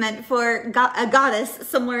 this is meant for a goddess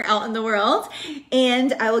somewhere out in the world,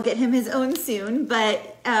 and I will get him his own soon,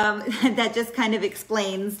 but that just kind of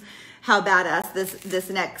explains how badass this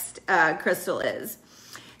next crystal is.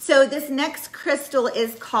 So this next crystal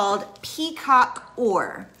is called peacock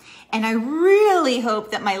ore, and I really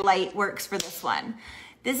hope that my light works for this one.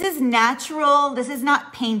 This is natural. This is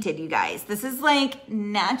not painted, you guys. This is like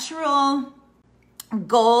natural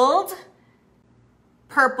gold,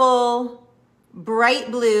 purple, bright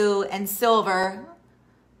blue, and silver.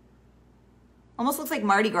 Almost looks like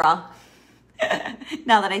Mardi Gras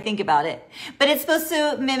now that I think about it. But it's supposed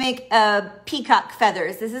to mimic peacock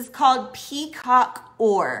feathers. This is called peacock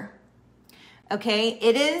ore. Okay,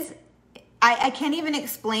 it is, I can't even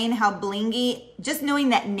explain how blingy, just knowing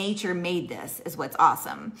that nature made this is what's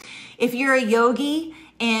awesome. If you're a yogi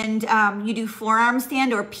and you do forearm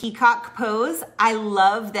stand or peacock pose, I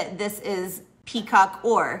love that this is peacock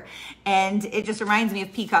ore, and it just reminds me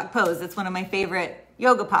of peacock pose. It's one of my favorite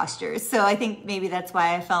yoga postures, so I think maybe that's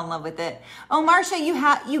why I fell in love with it. Oh, Marcia,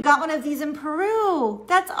 you got one of these in Peru.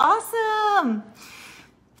 That's awesome.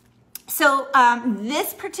 So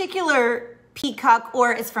this particular peacock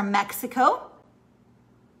ore is from Mexico.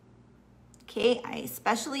 Okay, I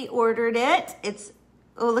specially ordered it.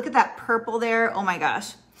 Oh, look at that purple there. Oh my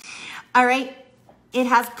gosh. All right, it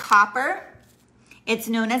has copper. It's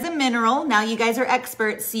known as a mineral. Now you guys are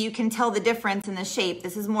experts, so you can tell the difference in the shape.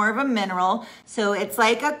 This is more of a mineral. So it's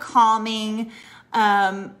like a calming,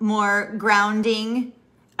 more grounding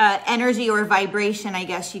energy or vibration, I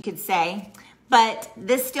guess you could say. But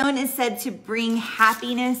this stone is said to bring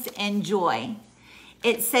happiness and joy.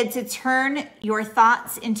 It's said to turn your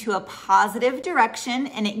thoughts into a positive direction,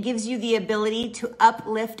 and it gives you the ability to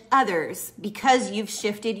uplift others because you've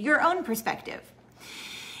shifted your own perspective.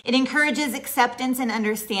 It encourages acceptance and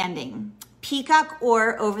understanding. Peacock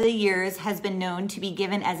ore over the years has been known to be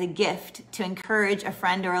given as a gift to encourage a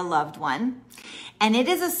friend or a loved one. And it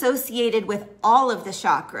is associated with all of the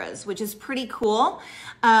chakras, which is pretty cool.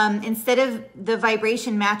 Instead of the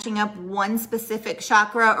vibration matching up one specific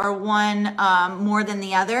chakra or one more than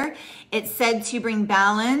the other, it's said to bring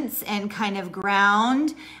balance and kind of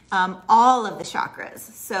ground all of the chakras.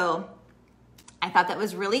 So I thought that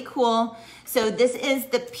was really cool. So this is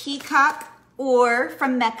the Peacock ore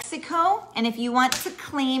from Mexico. And if you want to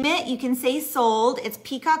claim it, you can say sold. It's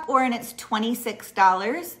Peacock ore and it's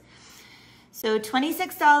 $26. So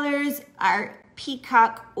 $26 our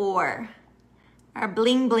Peacock ore, our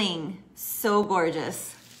bling bling, so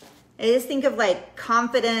gorgeous. I just think of like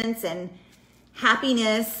confidence and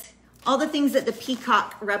happiness, all the things that the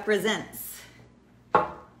peacock represents.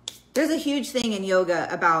 There's a huge thing in yoga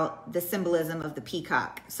about the symbolism of the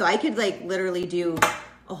peacock. So I could like literally do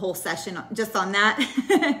a whole session just on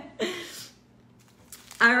that.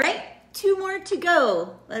 All right, 2 more to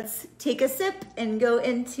go. Let's take a sip and go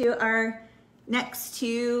into our next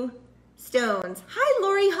 2 stones. Hi,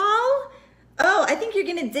 Lori Hall. Oh, I think you're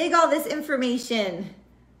gonna dig all this information.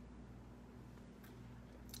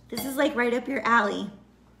 This is like right up your alley.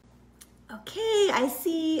 Okay, I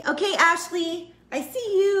see. Okay, Ashley, I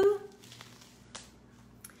see you.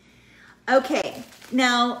 Okay,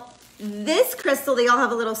 now this crystal, they all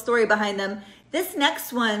have a little story behind them. This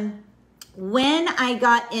next one, when I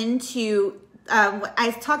got into,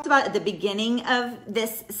 I talked about at the beginning of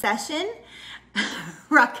this session,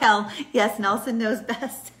 Raquel, yes, Nelson knows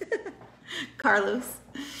best. Carlos.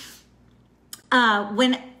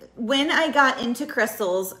 When I got into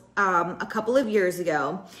crystals a couple of years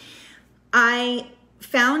ago, I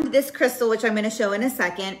found this crystal, which I'm going to show in a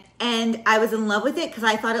second, and I was in love with it because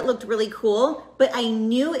I thought it looked really cool, but I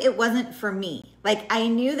knew it wasn't for me. Like, I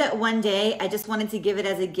knew that one day I just wanted to give it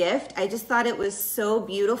as a gift. I just thought it was so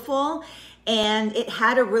beautiful, and it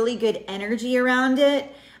had a really good energy around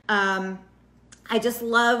it. I just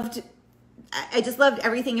loved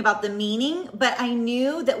everything about the meaning, but I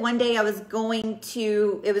knew that one day it was going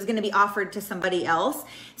to be offered to somebody else.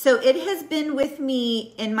 So it has been with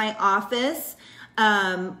me in my office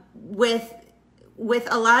with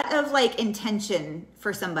a lot of like intention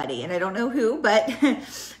for somebody, and I don't know who, but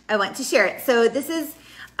I want to share it. So this is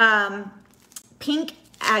pink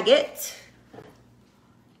agate.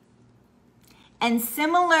 And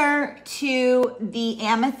similar to the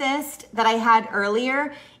amethyst that I had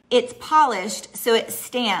earlier, it's polished so it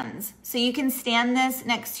stands. So you can stand this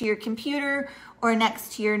next to your computer or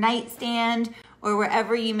next to your nightstand or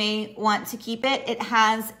wherever you may want to keep it. It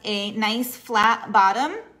has a nice flat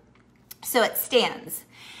bottom, so it stands.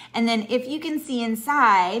 And then if you can see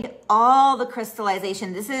inside all the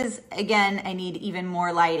crystallization, this is, again, I need even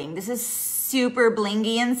more lighting. This is super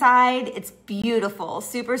blingy inside. It's beautiful,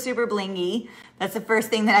 super, super blingy. That's the first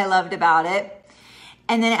thing that I loved about it.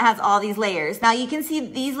 And then it has all these layers. Now you can see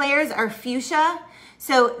these layers are fuchsia.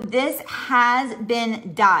 So this has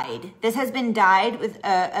been dyed. This has been dyed with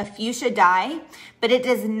a fuchsia dye, but it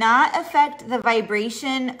does not affect the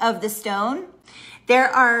vibration of the stone. There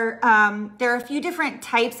are a few different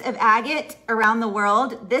types of agate around the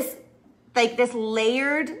world. This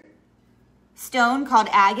layered stone called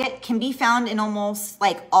agate can be found in almost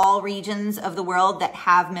like all regions of the world that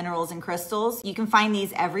have minerals and crystals. You can find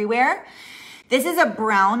these everywhere. This is a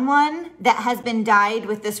brown one that has been dyed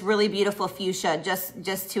with this really beautiful fuchsia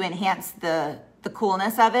just to enhance the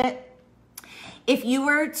coolness of it. If you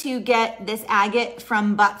were to get this agate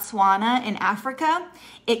from Botswana in Africa,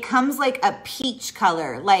 it comes like a peach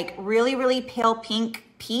color, like really, really pale pink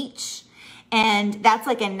peach. And that's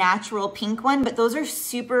like a natural pink one, but those are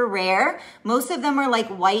super rare. Most of them are like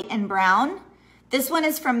white and brown. This one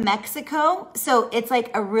is from Mexico, so it's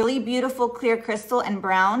like a really beautiful clear crystal and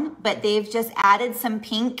brown, but they've just added some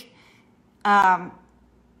pink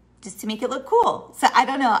just to make it look cool. So I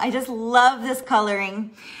don't know, I just love this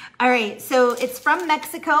coloring. All right, so it's from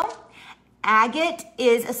Mexico. Agate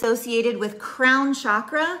is associated with crown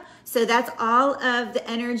chakra, so that's all of the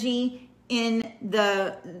energy in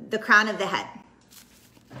the crown of the head.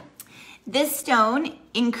 This stone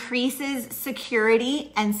increases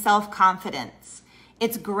security and self-confidence.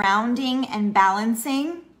 It's grounding and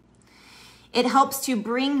balancing. It helps to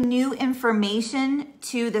bring new information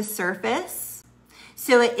to the surface.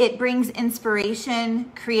 So it brings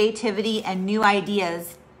inspiration, creativity, and new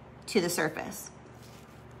ideas to the surface.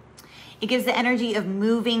 It gives the energy of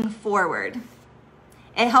moving forward.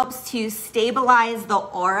 It helps to stabilize the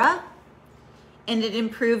aura, and it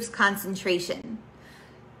improves concentration.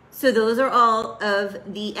 So those are all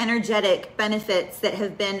of the energetic benefits that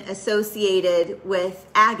have been associated with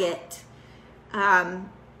agate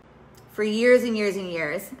for years and years and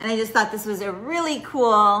years. And I just thought this was a really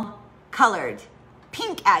cool colored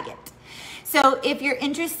pink agate. So if you're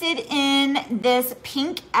interested in this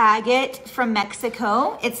pink agate from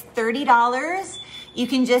Mexico, it's $30. You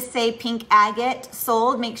can just say pink agate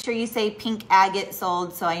sold. Make sure you say pink agate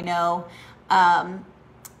sold so I know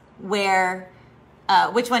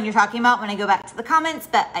which one you're talking about when I go back to the comments.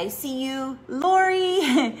 But I see you,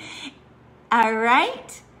 Lori. All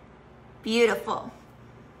right, beautiful.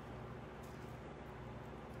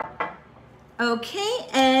 Okay,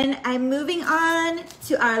 and I'm moving on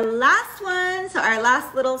to our last one. So our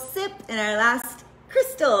last little sip and our last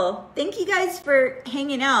crystal. Thank you guys for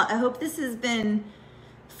hanging out. I hope this has been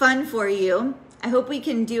fun for you. I hope we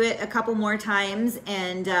can do it a couple more times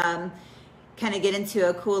and kind of get into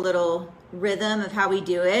a cool little rhythm of how we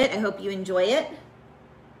do it. I hope you enjoy it.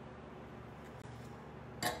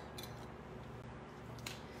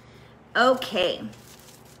 Okay.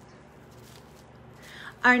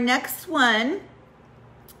 Our next one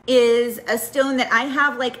is a stone that I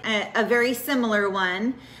have like a very similar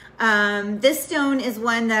one. This stone is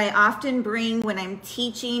one that I often bring when I'm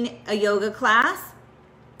teaching a yoga class.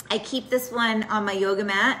 I keep this one on my yoga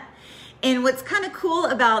mat. And what's kind of cool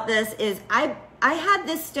about this is I had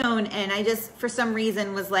this stone and I just, for some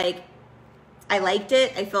reason, was like, I liked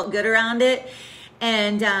it. I felt good around it.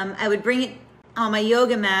 And I would bring it on my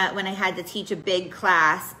yoga mat when I had to teach a big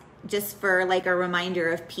class, just for like a reminder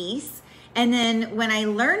of peace. And then when I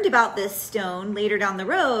learned about this stone later down the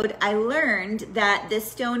road, I learned that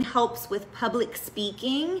this stone helps with public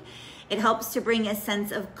speaking. It helps to bring a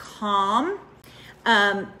sense of calm.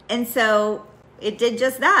 And so it did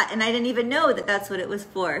just that. And I didn't even know that that's what it was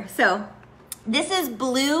for. So this is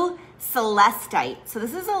blue celestite. So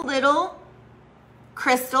this is a little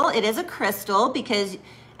crystal. It is a crystal because,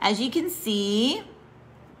 as you can see,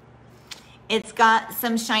 it's got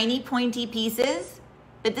some shiny pointy pieces,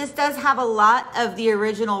 but this does have a lot of the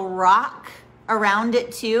original rock around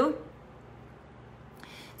it too.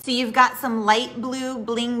 So you've got some light blue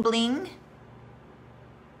bling bling,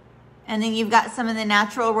 and then you've got some of the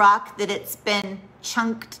natural rock that it's been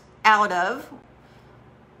chunked out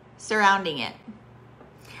surrounding it.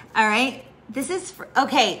 All right, this is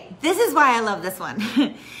why I love this one.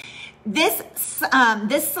 This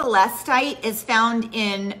celestite is found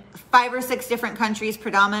in 5 or 6 different countries,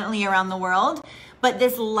 predominantly around the world. But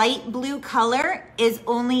this light blue color is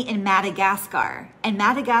only in Madagascar. And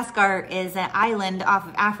Madagascar is an island off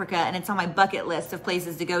of Africa, and it's on my bucket list of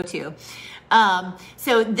places to go to.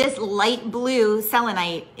 So this light blue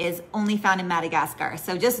selenite is only found in Madagascar.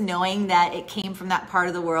 So just knowing that it came from that part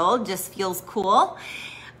of the world just feels cool.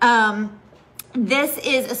 This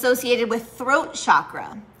is associated with throat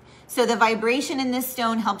chakra. So the vibration in this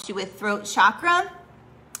stone helps you with throat chakra.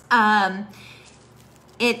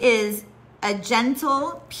 It is a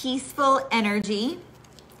gentle, peaceful energy.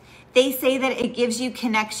 They say that it gives you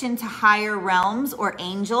connection to higher realms or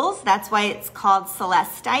angels. That's why it's called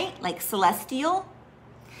celestite, like celestial.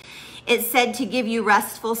 It's said to give you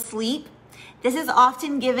restful sleep. This is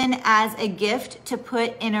often given as a gift to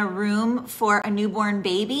put in a room for a newborn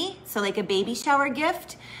baby. So like a baby shower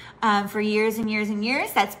gift. For years and years and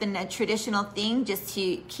years, that's been a traditional thing just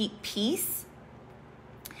to keep peace.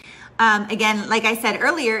 Again, like I said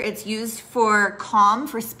earlier, it's used for calm,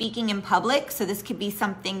 for speaking in public. So this could be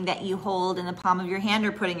something that you hold in the palm of your hand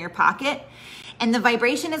or put in your pocket. And the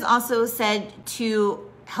vibration is also said to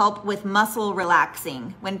help with muscle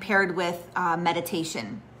relaxing when paired with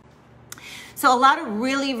meditation. So a lot of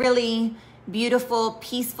really, really beautiful,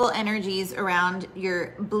 peaceful energies around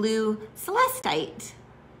your blue celestite.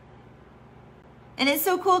 And it's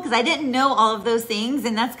so cool because I didn't know all of those things,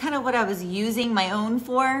 and that's kind of what I was using my own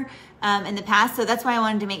for in the past. So that's why I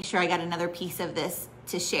wanted to make sure I got another piece of this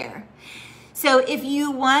to share. So if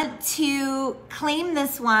you want to claim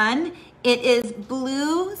this one, it is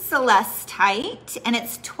blue celestite, and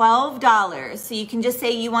it's $12. So you can just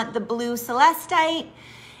say you want the blue celestite.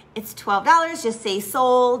 It's $12. Just say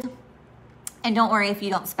sold. And don't worry if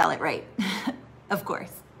you don't spell it right, of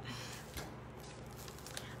course.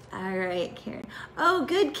 All right, Karen. Oh,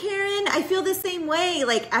 good, Karen. I feel the same way.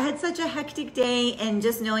 Like I had such a hectic day, and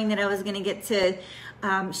just knowing that I was going to get to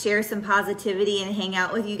share some positivity and hang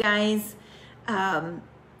out with you guys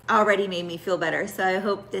already made me feel better. So I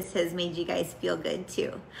hope this has made you guys feel good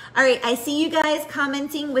too. All right, I see you guys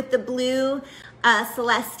commenting with the blue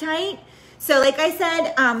celestite. So like I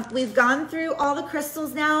said, we've gone through all the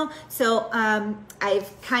crystals now. So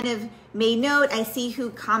I've kind of made note. I see who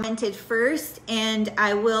commented first, and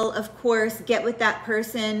I will, of course, get with that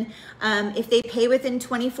person. If they pay within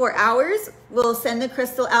 24 hours, we'll send the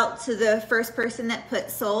crystal out to the first person that put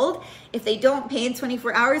sold. If they don't pay in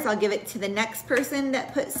 24 hours, I'll give it to the next person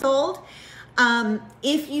that put sold.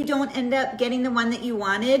 If you don't end up getting the one that you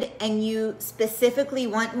wanted and you specifically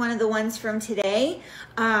want one of the ones from today,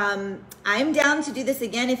 I'm down to do this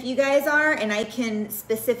again if you guys are, and I can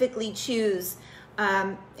specifically choose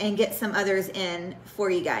and get some others in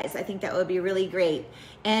for you guys. I think that would be really great.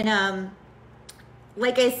 And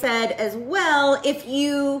like I said as well, if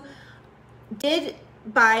you did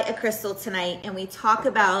buy a crystal tonight and we talk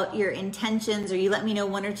about your intentions, or you let me know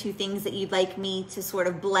one or two things that you'd like me to sort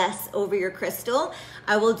of bless over your crystal,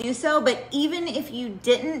 I will do so. But even if you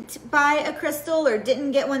didn't buy a crystal or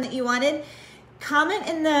didn't get one that you wanted, comment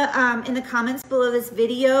in the comments below this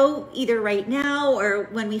video, either right now or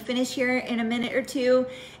when we finish here in a minute or two,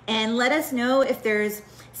 and let us know if there's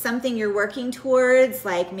something you're working towards,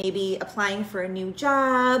 like maybe applying for a new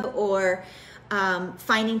job, or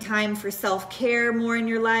finding time for self-care more in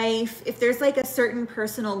your life. If there's like a certain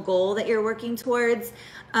personal goal that you're working towards,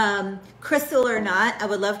 crystal or not, I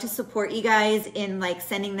would love to support you guys in like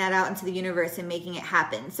sending that out into the universe and making it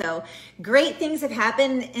happen. So great things have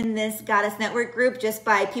happened in this Goddess Network group just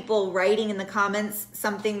by people writing in the comments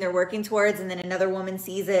something they're working towards, and then another woman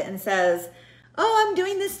sees it and says, oh, I'm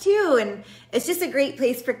doing this too. And it's just a great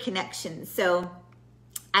place for connection. So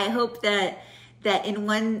I hope that in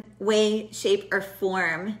one way, shape, or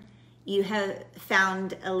form, you have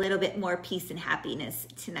found a little bit more peace and happiness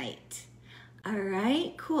tonight. All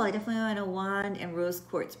right, cool. I definitely want a wand and rose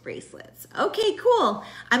quartz bracelets. Okay, cool.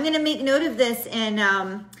 I'm gonna make note of this, and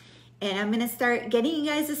I'm gonna start getting you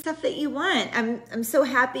guys the stuff that you want. I'm so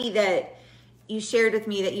happy that you shared with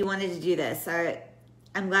me that you wanted to do this.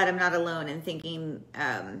 I'm glad I'm not alone in thinking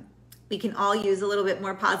we can all use a little bit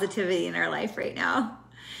more positivity in our life right now.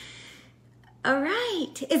 All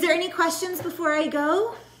right, is there any questions before I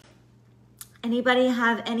go? Anybody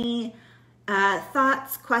have any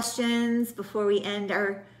thoughts, questions before we end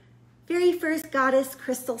our very first Goddess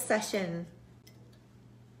Crystal session?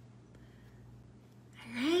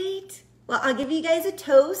 All right, well, I'll give you guys a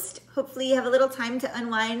toast. Hopefully you have a little time to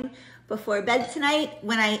unwind before bed tonight.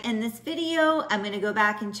 When I end this video, I'm gonna go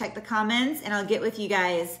back and check the comments, and I'll get with you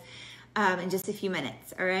guys in just a few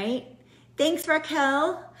minutes, all right? Thanks,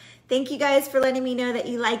 Raquel. Thank you guys for letting me know that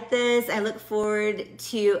you like this. I look forward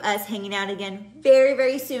to us hanging out again very,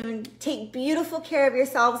 very soon. Take beautiful care of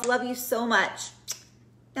yourselves. Love you so much.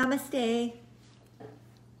 Namaste.